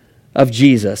of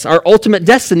Jesus. Our ultimate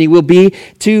destiny will be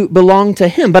to belong to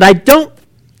him. But I don't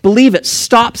believe it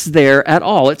stops there at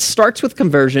all. It starts with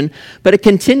conversion, but it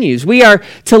continues. We are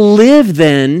to live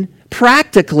then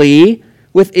practically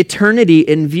with eternity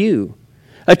in view.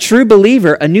 A true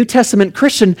believer, a New Testament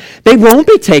Christian, they won't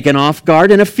be taken off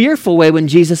guard in a fearful way when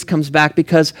Jesus comes back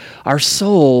because our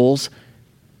souls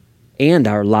and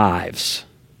our lives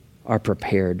are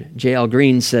prepared. J.L.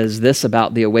 Green says this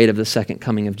about the await of the second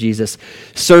coming of Jesus: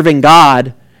 serving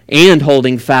God and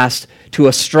holding fast to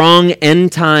a strong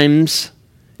end times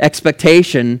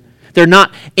expectation. They're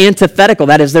not antithetical.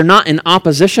 That is, they're not in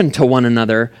opposition to one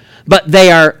another, but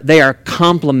they are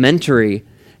complementary.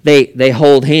 They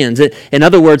hold hands. In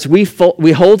other words, we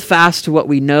hold fast to what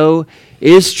we know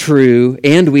is true,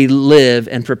 and we live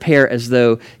and prepare as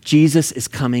though Jesus is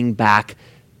coming back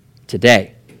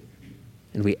today.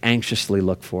 And we anxiously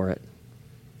look for it.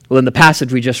 Well, in the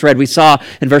passage we just read, we saw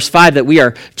in verse 5 that we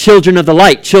are children of the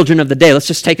light, children of the day. Let's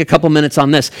just take a couple minutes on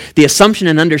this. The assumption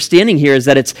and understanding here is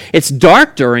that it's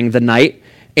dark during the night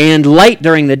and light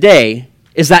during the day.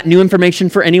 Is that new information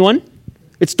for anyone?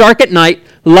 It's dark at night,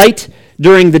 light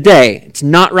during the day. It's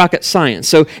not rocket science.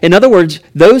 So, in other words,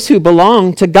 those who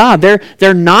belong to God,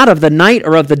 they're not of the night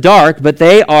or of the dark, but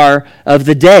they are of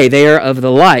the day. They are of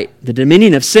the light. The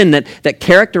dominion of sin that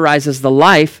characterizes the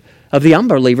life of the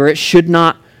unbeliever, it should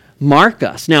not mark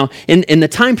us. Now, in the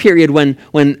time period when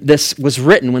this was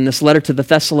written, when this letter to the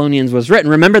Thessalonians was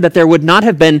written, remember that there would not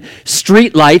have been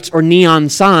street lights or neon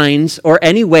signs or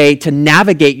any way to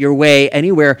navigate your way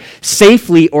anywhere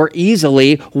safely or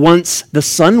easily once the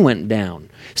sun went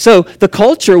down. So the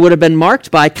culture would have been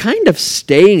marked by kind of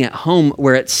staying at home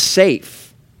where it's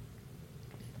safe.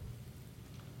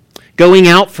 Going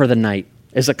out for the night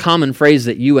is a common phrase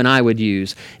that you and I would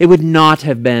use. It would not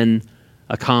have been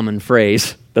a common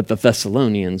phrase that the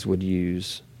Thessalonians would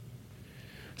use.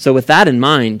 So with that in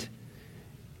mind,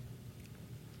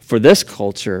 for this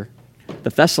culture, the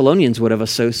Thessalonians would have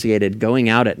associated going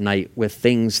out at night with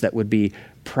things that would be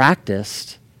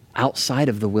practiced outside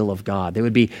of the will of God. They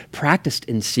would be practiced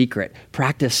in secret,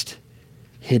 practiced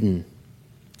hidden.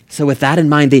 So with that in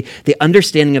mind, the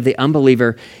understanding of the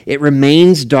unbeliever, it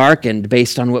remains darkened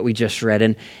based on what we just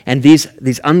read. And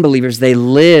these unbelievers, they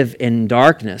live in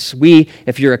darkness.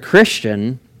 If you're a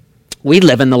Christian, we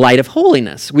live in the light of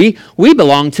holiness. We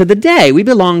belong to the day. We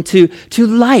belong to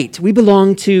light. We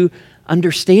belong to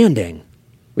understanding.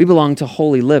 We belong to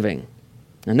holy living.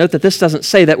 Now note that this doesn't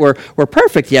say that we're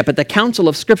perfect yet, but the counsel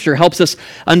of Scripture helps us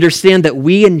understand that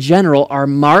we in general are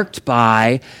marked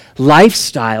by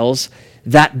lifestyles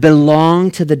that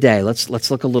belong to the day. Let's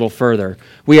look a little further.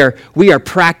 We are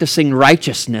practicing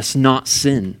righteousness, not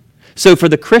sin. So for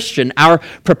the Christian, our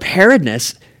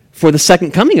preparedness for the second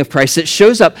coming of Christ, it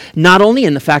shows up not only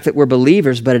in the fact that we're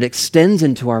believers, but it extends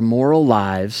into our moral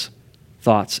lives,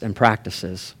 thoughts, and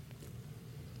practices.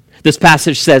 This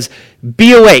passage says,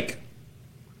 "Be awake."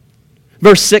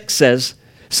 Verse 6 says,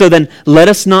 "So then let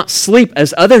us not sleep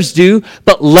as others do,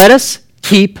 but let us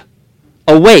keep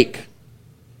awake."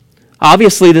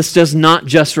 Obviously, this does not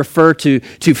just refer to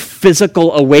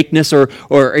physical awakeness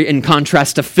or in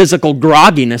contrast to physical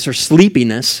grogginess or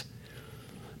sleepiness,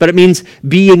 but it means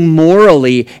being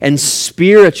morally and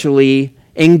spiritually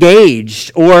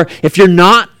engaged. Or if you're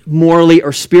not morally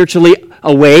or spiritually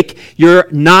awake, you're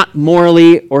not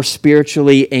morally or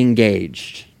spiritually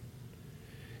engaged.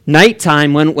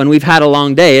 Nighttime, when we've had a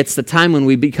long day, it's the time when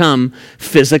we become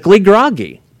physically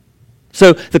groggy.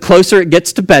 So the closer it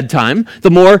gets to bedtime, the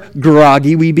more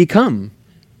groggy we become.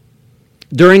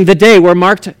 During the day, we're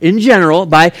marked in general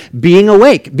by being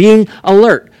awake, being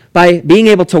alert, by being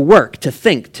able to work, to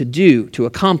think, to do, to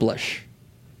accomplish.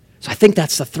 So I think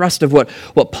that's the thrust of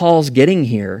what Paul's getting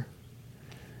here.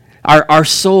 Our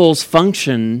souls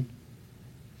function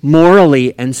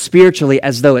morally and spiritually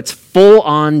as though it's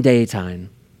full-on daytime.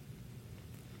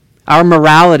 Our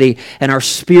morality and our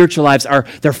spiritual lives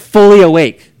they're fully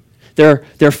awake.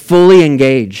 They're fully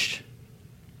engaged.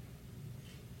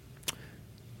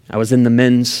 I was in the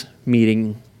men's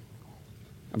meeting.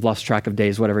 I've lost track of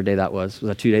days, whatever day that was. Was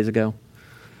that 2 days ago?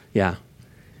 Yeah.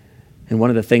 And one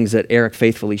of the things that Eric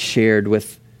faithfully shared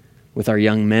with our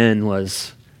young men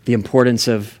was the importance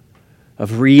of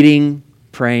reading,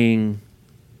 praying,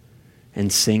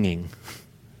 and singing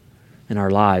in our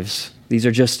lives. These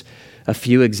are just a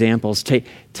few examples,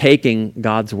 taking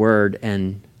God's word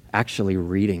and actually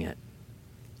reading it.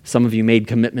 Some of you made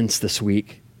commitments this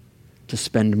week to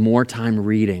spend more time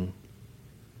reading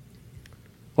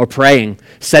or praying,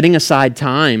 setting aside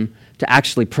time to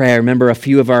actually pray. I remember a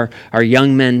few of our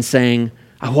young men saying,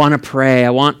 "I want to pray.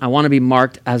 I want to be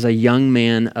marked as a young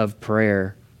man of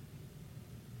prayer."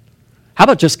 How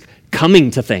about just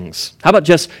coming to things? How about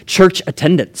just church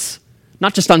attendance?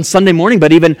 Not just on Sunday morning,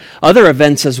 but even other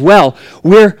events as well.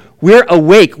 We're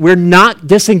awake. We're not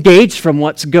disengaged from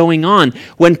what's going on.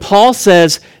 When Paul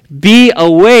says, "Be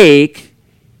awake,"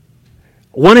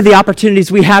 one of the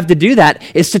opportunities we have to do that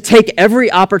is to take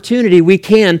every opportunity we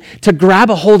can to grab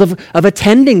a hold of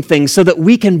attending things so that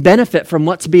we can benefit from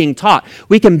what's being taught.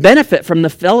 We can benefit from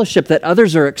the fellowship that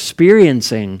others are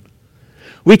experiencing.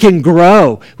 We can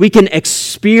grow. We can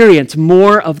experience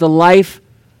more of the life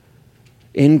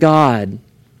in God.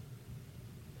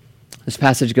 This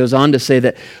passage goes on to say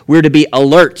that we're to be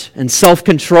alert and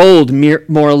self-controlled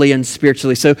morally and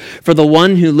spiritually. So for the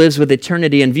one who lives with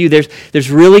eternity in view,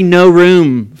 there's really no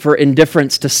room for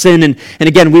indifference to sin. And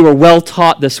again, we were well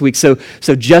taught this week, so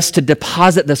just to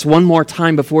deposit this one more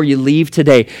time before you leave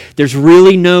today, there's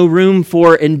really no room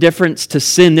for indifference to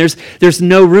sin. There's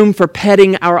no room for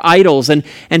petting our idols and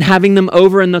having them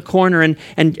over in the corner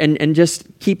and just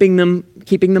keeping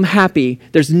them happy.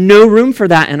 There's no room for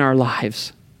that in our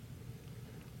lives.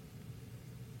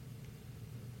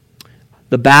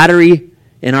 The battery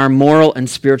in our moral and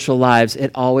spiritual lives,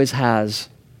 it always has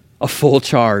a full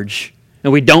charge,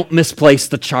 and we don't misplace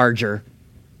the charger.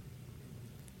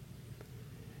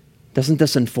 Doesn't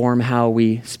this inform how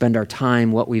we spend our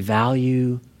time, what we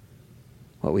value,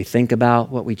 what we think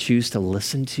about, what we choose to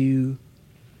listen to,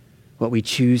 what we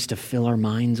choose to fill our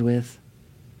minds with?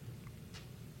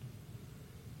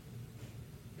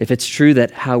 If it's true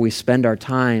that how we spend our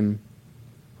time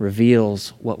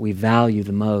reveals what we value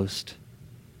the most,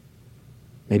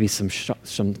 maybe some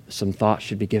thought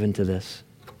should be given to this.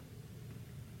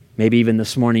 Maybe even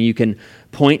this morning you can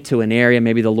point to an area,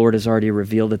 maybe the Lord has already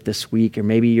revealed it this week, or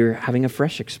maybe you're having a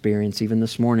fresh experience even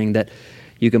this morning, that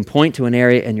you can point to an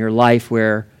area in your life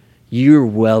where you're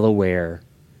well aware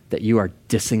that you are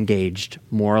disengaged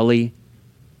morally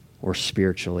or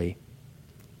spiritually.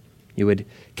 You would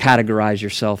categorize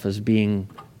yourself as being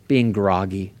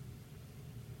groggy,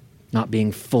 not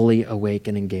being fully awake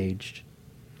and engaged.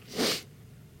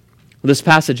 This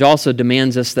passage also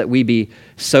demands us that we be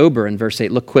sober in verse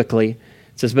 8. Look quickly.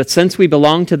 It says, "But since we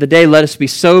belong to the day, let us be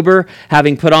sober,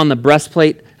 having put on the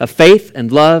breastplate of faith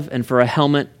and love, and for a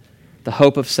helmet, the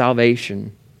hope of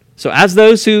salvation." So as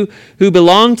those who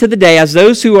belong to the day, as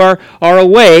those who are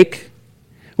awake,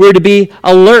 we're to be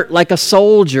alert like a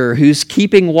soldier who's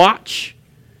keeping watch.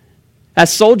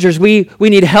 As soldiers, we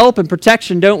need help and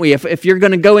protection, don't we? If you're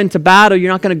going to go into battle,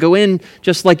 you're not going to go in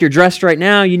just like you're dressed right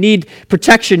now. You need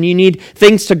protection. You need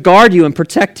things to guard you and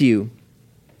protect you.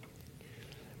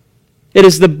 It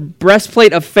is the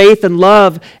breastplate of faith and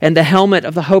love and the helmet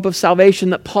of the hope of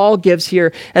salvation that Paul gives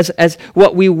here as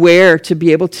what we wear to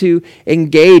be able to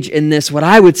engage in this, what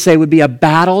I would say would be a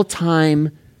battle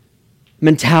time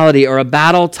mentality or a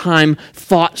battle time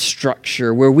thought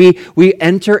structure where we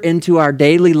enter into our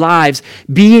daily lives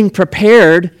being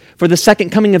prepared for the second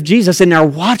coming of Jesus in our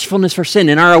watchfulness for sin,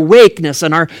 in our awakeness,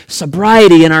 in our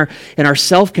sobriety, in our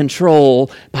self-control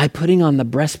by putting on the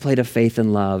breastplate of faith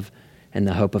and love and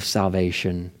the hope of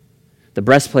salvation. The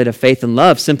breastplate of faith and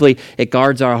love, simply, it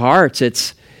guards our hearts.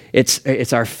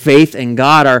 It's our faith in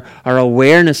God, our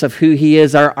awareness of who He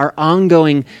is, our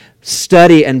ongoing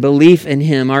study and belief in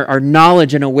Him, our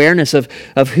knowledge and awareness of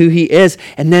who He is,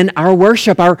 and then our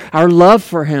worship, our love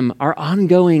for Him, our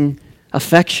ongoing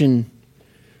affection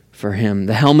for Him.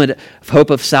 The helmet of hope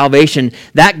of salvation,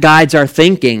 that guides our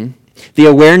thinking. The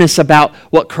awareness about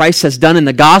what Christ has done in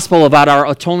the gospel, about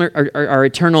our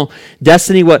eternal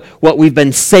destiny, what we've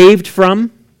been saved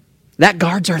from, that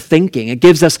guards our thinking. It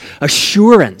gives us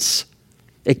assurance.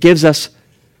 It gives us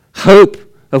hope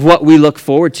of what we look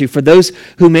forward to. For those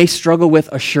who may struggle with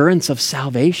assurance of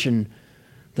salvation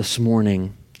this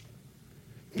morning,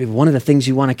 one of the things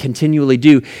you want to continually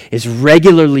do is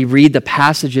regularly read the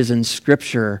passages in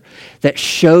Scripture that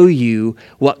show you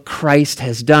what Christ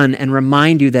has done and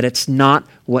remind you that it's not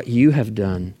what you have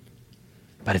done,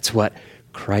 but it's what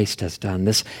Christ has done.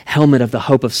 This helmet of the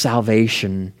hope of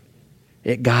salvation,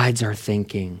 it guides our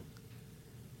thinking.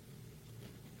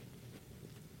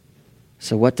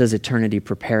 So what does eternity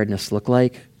preparedness look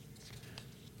like?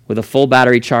 With a full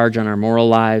battery charge on our moral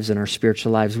lives and our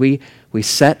spiritual lives, we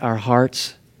set our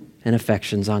hearts and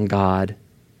affections on God,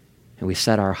 and we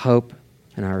set our hope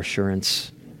and our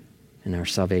assurance in our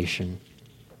salvation.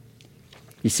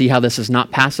 You see how this is not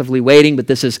passively waiting, but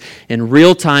this is in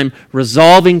real time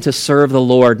resolving to serve the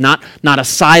Lord, not a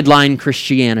sideline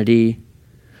Christianity,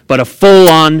 but a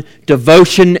full-on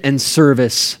devotion and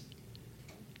service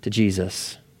to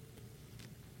Jesus.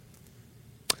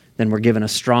 Then we're given a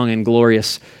strong and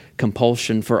glorious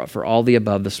compulsion for all the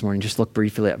above this morning. Just look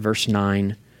briefly at verse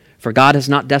 9. For God has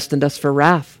not destined us for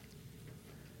wrath,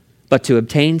 but to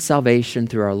obtain salvation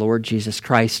through our Lord Jesus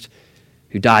Christ,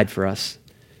 who died for us,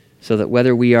 so that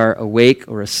whether we are awake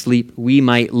or asleep, we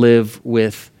might live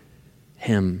with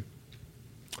Him.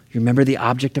 You remember the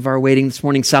object of our waiting this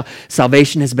morning?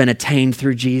 Salvation has been attained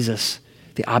through Jesus,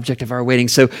 the object of our waiting.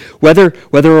 So whether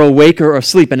we're awake or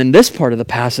asleep, and in this part of the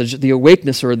passage, the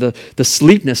awakeness or the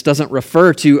sleepness doesn't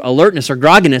refer to alertness or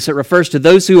grogginess. It refers to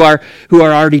those who are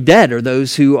already dead or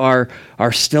those who are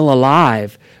still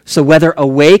alive. So whether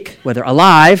awake, whether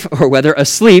alive, or whether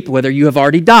asleep, whether you have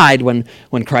already died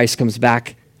when Christ comes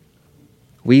back,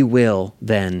 we will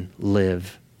then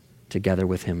live together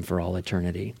with Him for all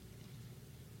eternity.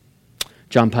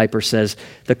 John Piper says,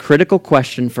 the critical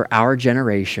question for our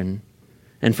generation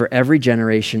and for every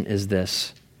generation is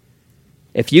this: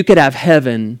 if you could have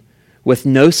heaven with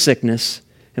no sickness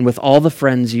and with all the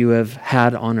friends you have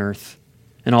had on earth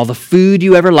and all the food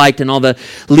you ever liked and all the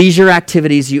leisure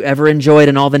activities you ever enjoyed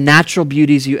and all the natural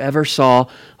beauties you ever saw,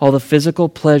 all the physical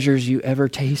pleasures you ever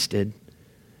tasted,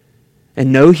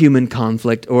 and no human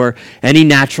conflict or any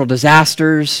natural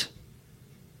disasters,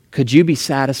 could you be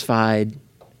satisfied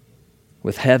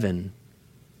with heaven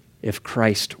if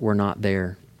Christ were not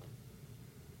there?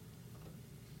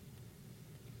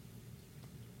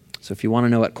 So if you want to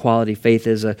know what quality faith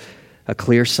is, a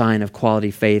clear sign of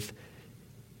quality faith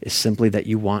is simply that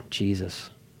you want Jesus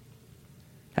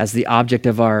as the object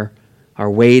of our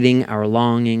waiting, our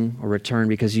longing, or return,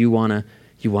 because you want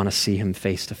to see Him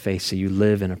face to face, so you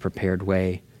live in a prepared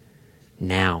way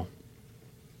now.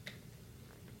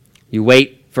 You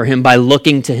wait for Him by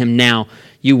looking to Him now.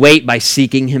 You wait by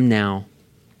seeking Him now,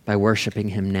 by worshiping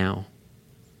Him now.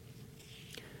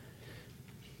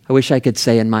 I wish I could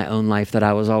say in my own life that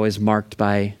I was always marked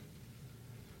by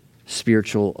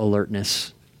spiritual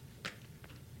alertness.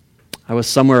 I was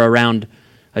somewhere around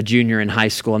a junior in high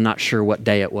school. I'm not sure what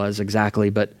day it was exactly,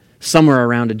 but somewhere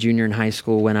around a junior in high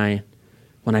school when I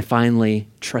finally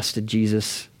trusted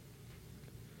Jesus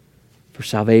for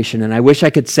salvation. And I wish I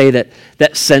could say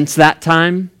that since that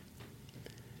time,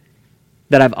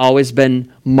 that I've always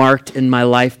been marked in my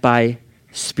life by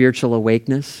spiritual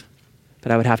awakeness,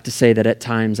 but I would have to say that at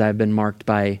times I've been marked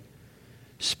by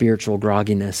spiritual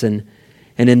grogginess. And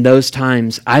in those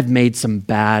times, I've made some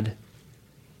bad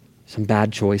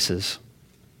choices.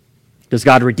 Does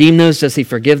God redeem those? Does he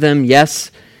forgive them?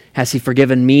 Yes. Has he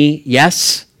forgiven me?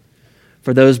 Yes.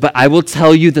 For those, but I will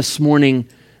tell you this morning,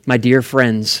 my dear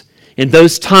friends, in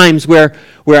those times where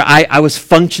I was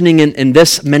functioning in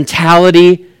this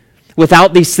mentality,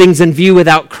 without these things in view,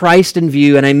 without Christ in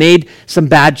view, and I made some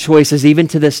bad choices, even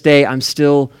to this day, I'm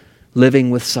still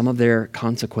living with some of their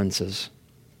consequences.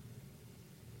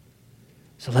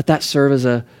 So let that serve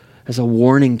as a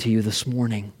warning to you this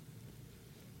morning.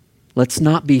 Let's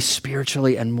not be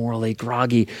spiritually and morally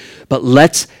groggy, but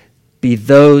let's be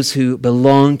those who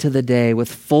belong to the day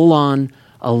with full-on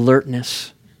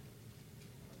alertness,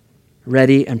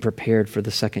 ready and prepared for the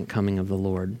second coming of the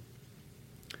Lord.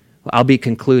 Well, I'll be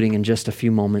concluding in just a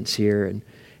few moments here. And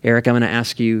Eric, I'm going to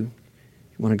ask you, you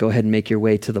want to go ahead and make your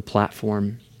way to the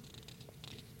platform.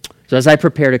 So as I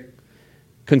prepare to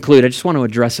conclude, I just want to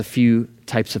address a few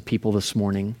types of people this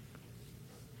morning.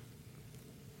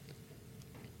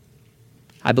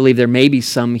 I believe there may be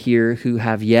some here who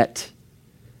have yet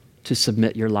to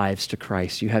submit your lives to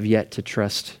Christ. You have yet to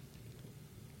trust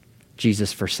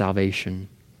Jesus for salvation.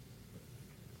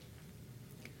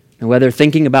 And whether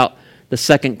thinking about the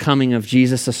second coming of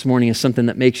Jesus this morning is something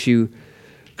that makes you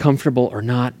comfortable or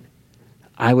not,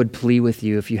 I would plead with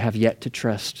you, if you have yet to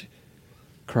trust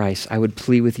Christ, I would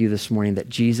plead with you this morning that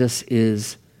Jesus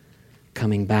is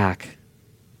coming back.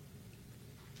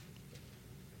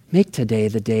 Make today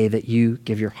the day that you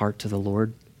give your heart to the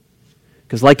Lord.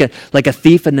 Because like a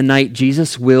thief in the night,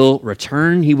 Jesus will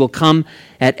return. He will come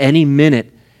at any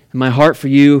minute. And my heart for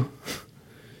you,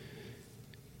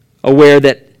 aware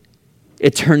that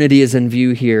eternity is in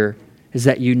view here, is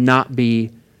that you not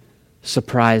be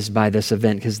surprised by this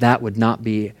event, because that would not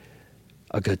be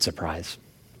a good surprise.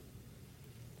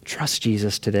 Trust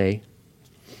Jesus today.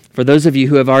 For those of you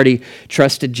who have already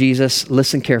trusted Jesus,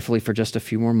 listen carefully for just a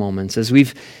few more moments. As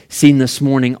we've seen this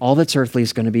morning, all that's earthly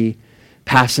is going to be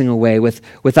passing away.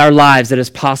 With our lives, it is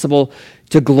possible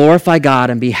to glorify God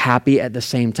and be happy at the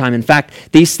same time. In fact,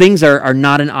 these things are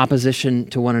not in opposition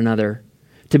to one another.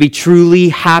 To be truly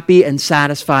happy and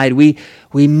satisfied, we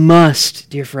must,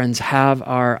 dear friends, have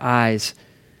our eyes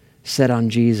set on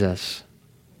Jesus.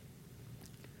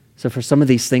 So for some of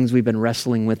these things we've been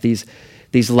wrestling with these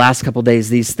last couple days,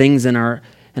 these things in our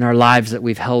lives that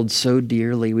we've held so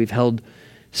dearly, we've held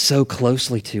so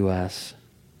closely to us.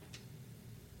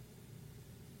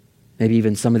 Maybe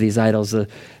even some of these idols, the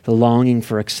longing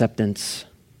for acceptance.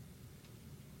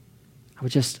 I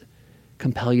would just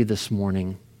compel you this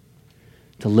morning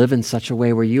to live in such a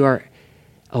way where you are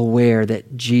aware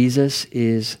that Jesus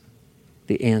is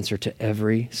the answer to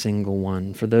every single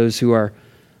one. For those who are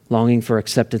longing for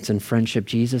acceptance and friendship,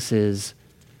 Jesus is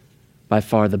by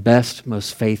far the best,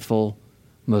 most faithful,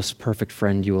 most perfect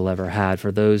friend you will ever have.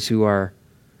 For those who are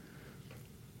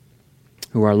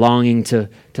longing to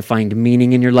find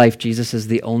meaning in your life, Jesus is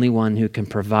the only one who can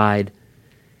provide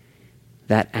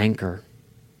that anchor.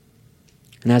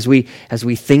 And as we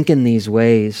think in these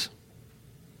ways,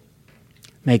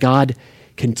 may God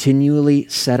continually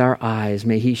set our eyes,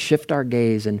 may he shift our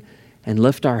gaze and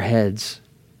lift our heads,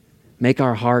 make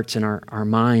our hearts and our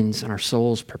minds and our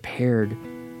souls prepared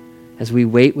as we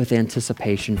wait with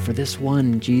anticipation for this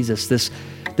one, Jesus,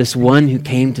 this one who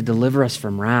came to deliver us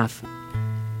from wrath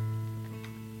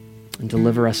and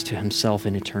deliver us to himself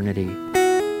in eternity.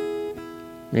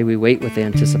 May we wait with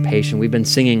anticipation. We've been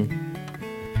singing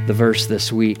the verse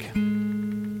this week.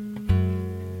 I'm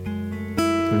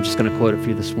just going to quote it for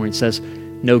you this morning. It says,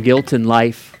 "No guilt in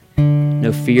life,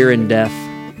 no fear in death.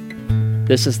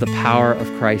 This is the power of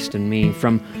Christ in me.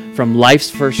 From life's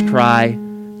first cry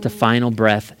to final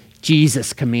breath,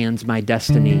 Jesus commands my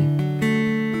destiny.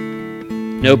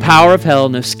 No power of hell,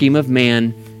 no scheme of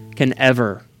man can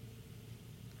ever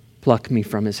pluck me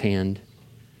from his hand.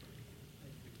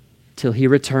 Till he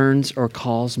returns or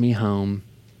calls me home,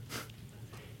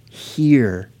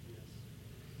 here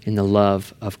in the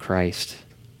love of Christ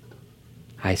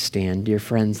I stand." Dear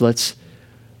friends, let's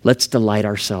delight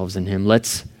ourselves in him.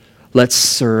 Let's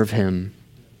serve him.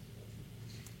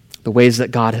 The ways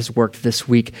that God has worked this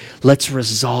week, let's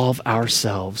resolve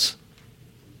ourselves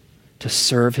to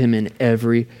serve him in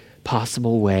every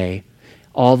possible way,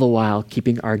 all the while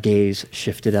keeping our gaze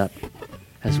shifted up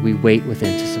as we wait with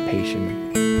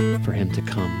anticipation for him to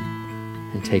come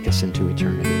and take us into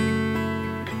eternity.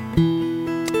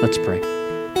 Let's pray.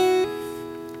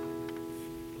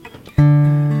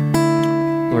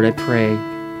 Lord, I pray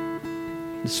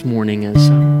this morning as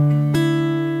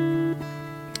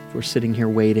if we're sitting here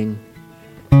waiting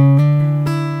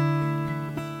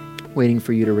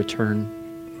for you to return.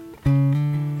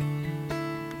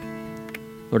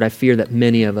 Lord, I fear that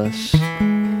many of us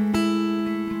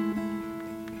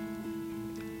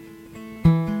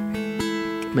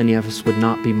would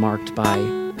not be marked by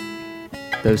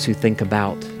those who think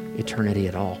about eternity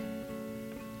at all.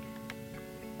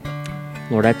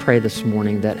 Lord, I pray this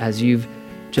morning that as you've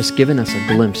just given us a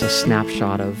glimpse, a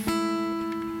snapshot of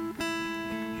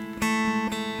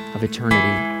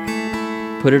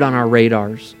eternity, put it on our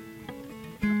radars.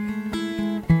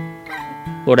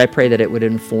 Lord, I pray that it would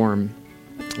inform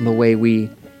the way we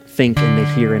think in the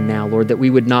here and now. Lord, that we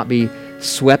would not be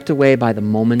swept away by the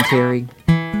momentary,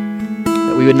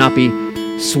 that we would not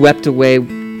be swept away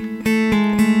in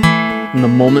the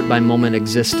moment-by-moment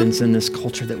existence in this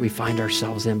culture that we find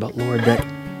ourselves in. But Lord,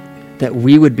 that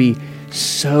we would be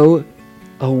so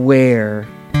aware,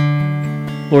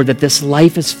 Lord, that this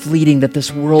life is fleeting, that this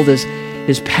world is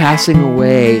passing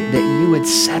away, that you would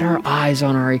set our eyes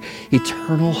on our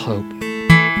eternal hope.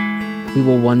 We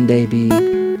will one day be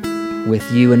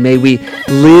with you, and may we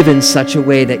live in such a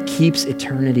way that keeps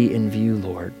eternity in view,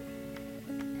 Lord.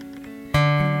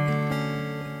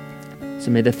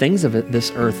 So may the things of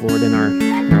this earth, Lord, in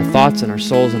our thoughts and our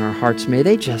souls and our hearts, may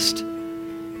they just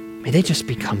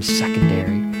become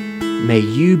secondary. May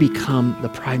you become the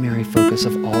primary focus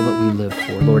of all that we live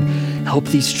for. Lord, help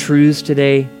these truths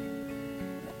today.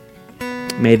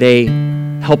 May they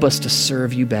help us to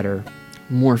serve you better,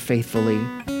 more faithfully,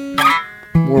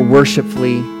 more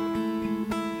worshipfully.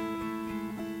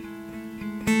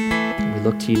 We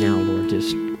look to you now, Lord,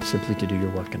 just simply to do your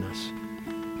work in us.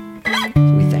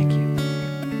 So we thank you.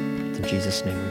 In Jesus' name.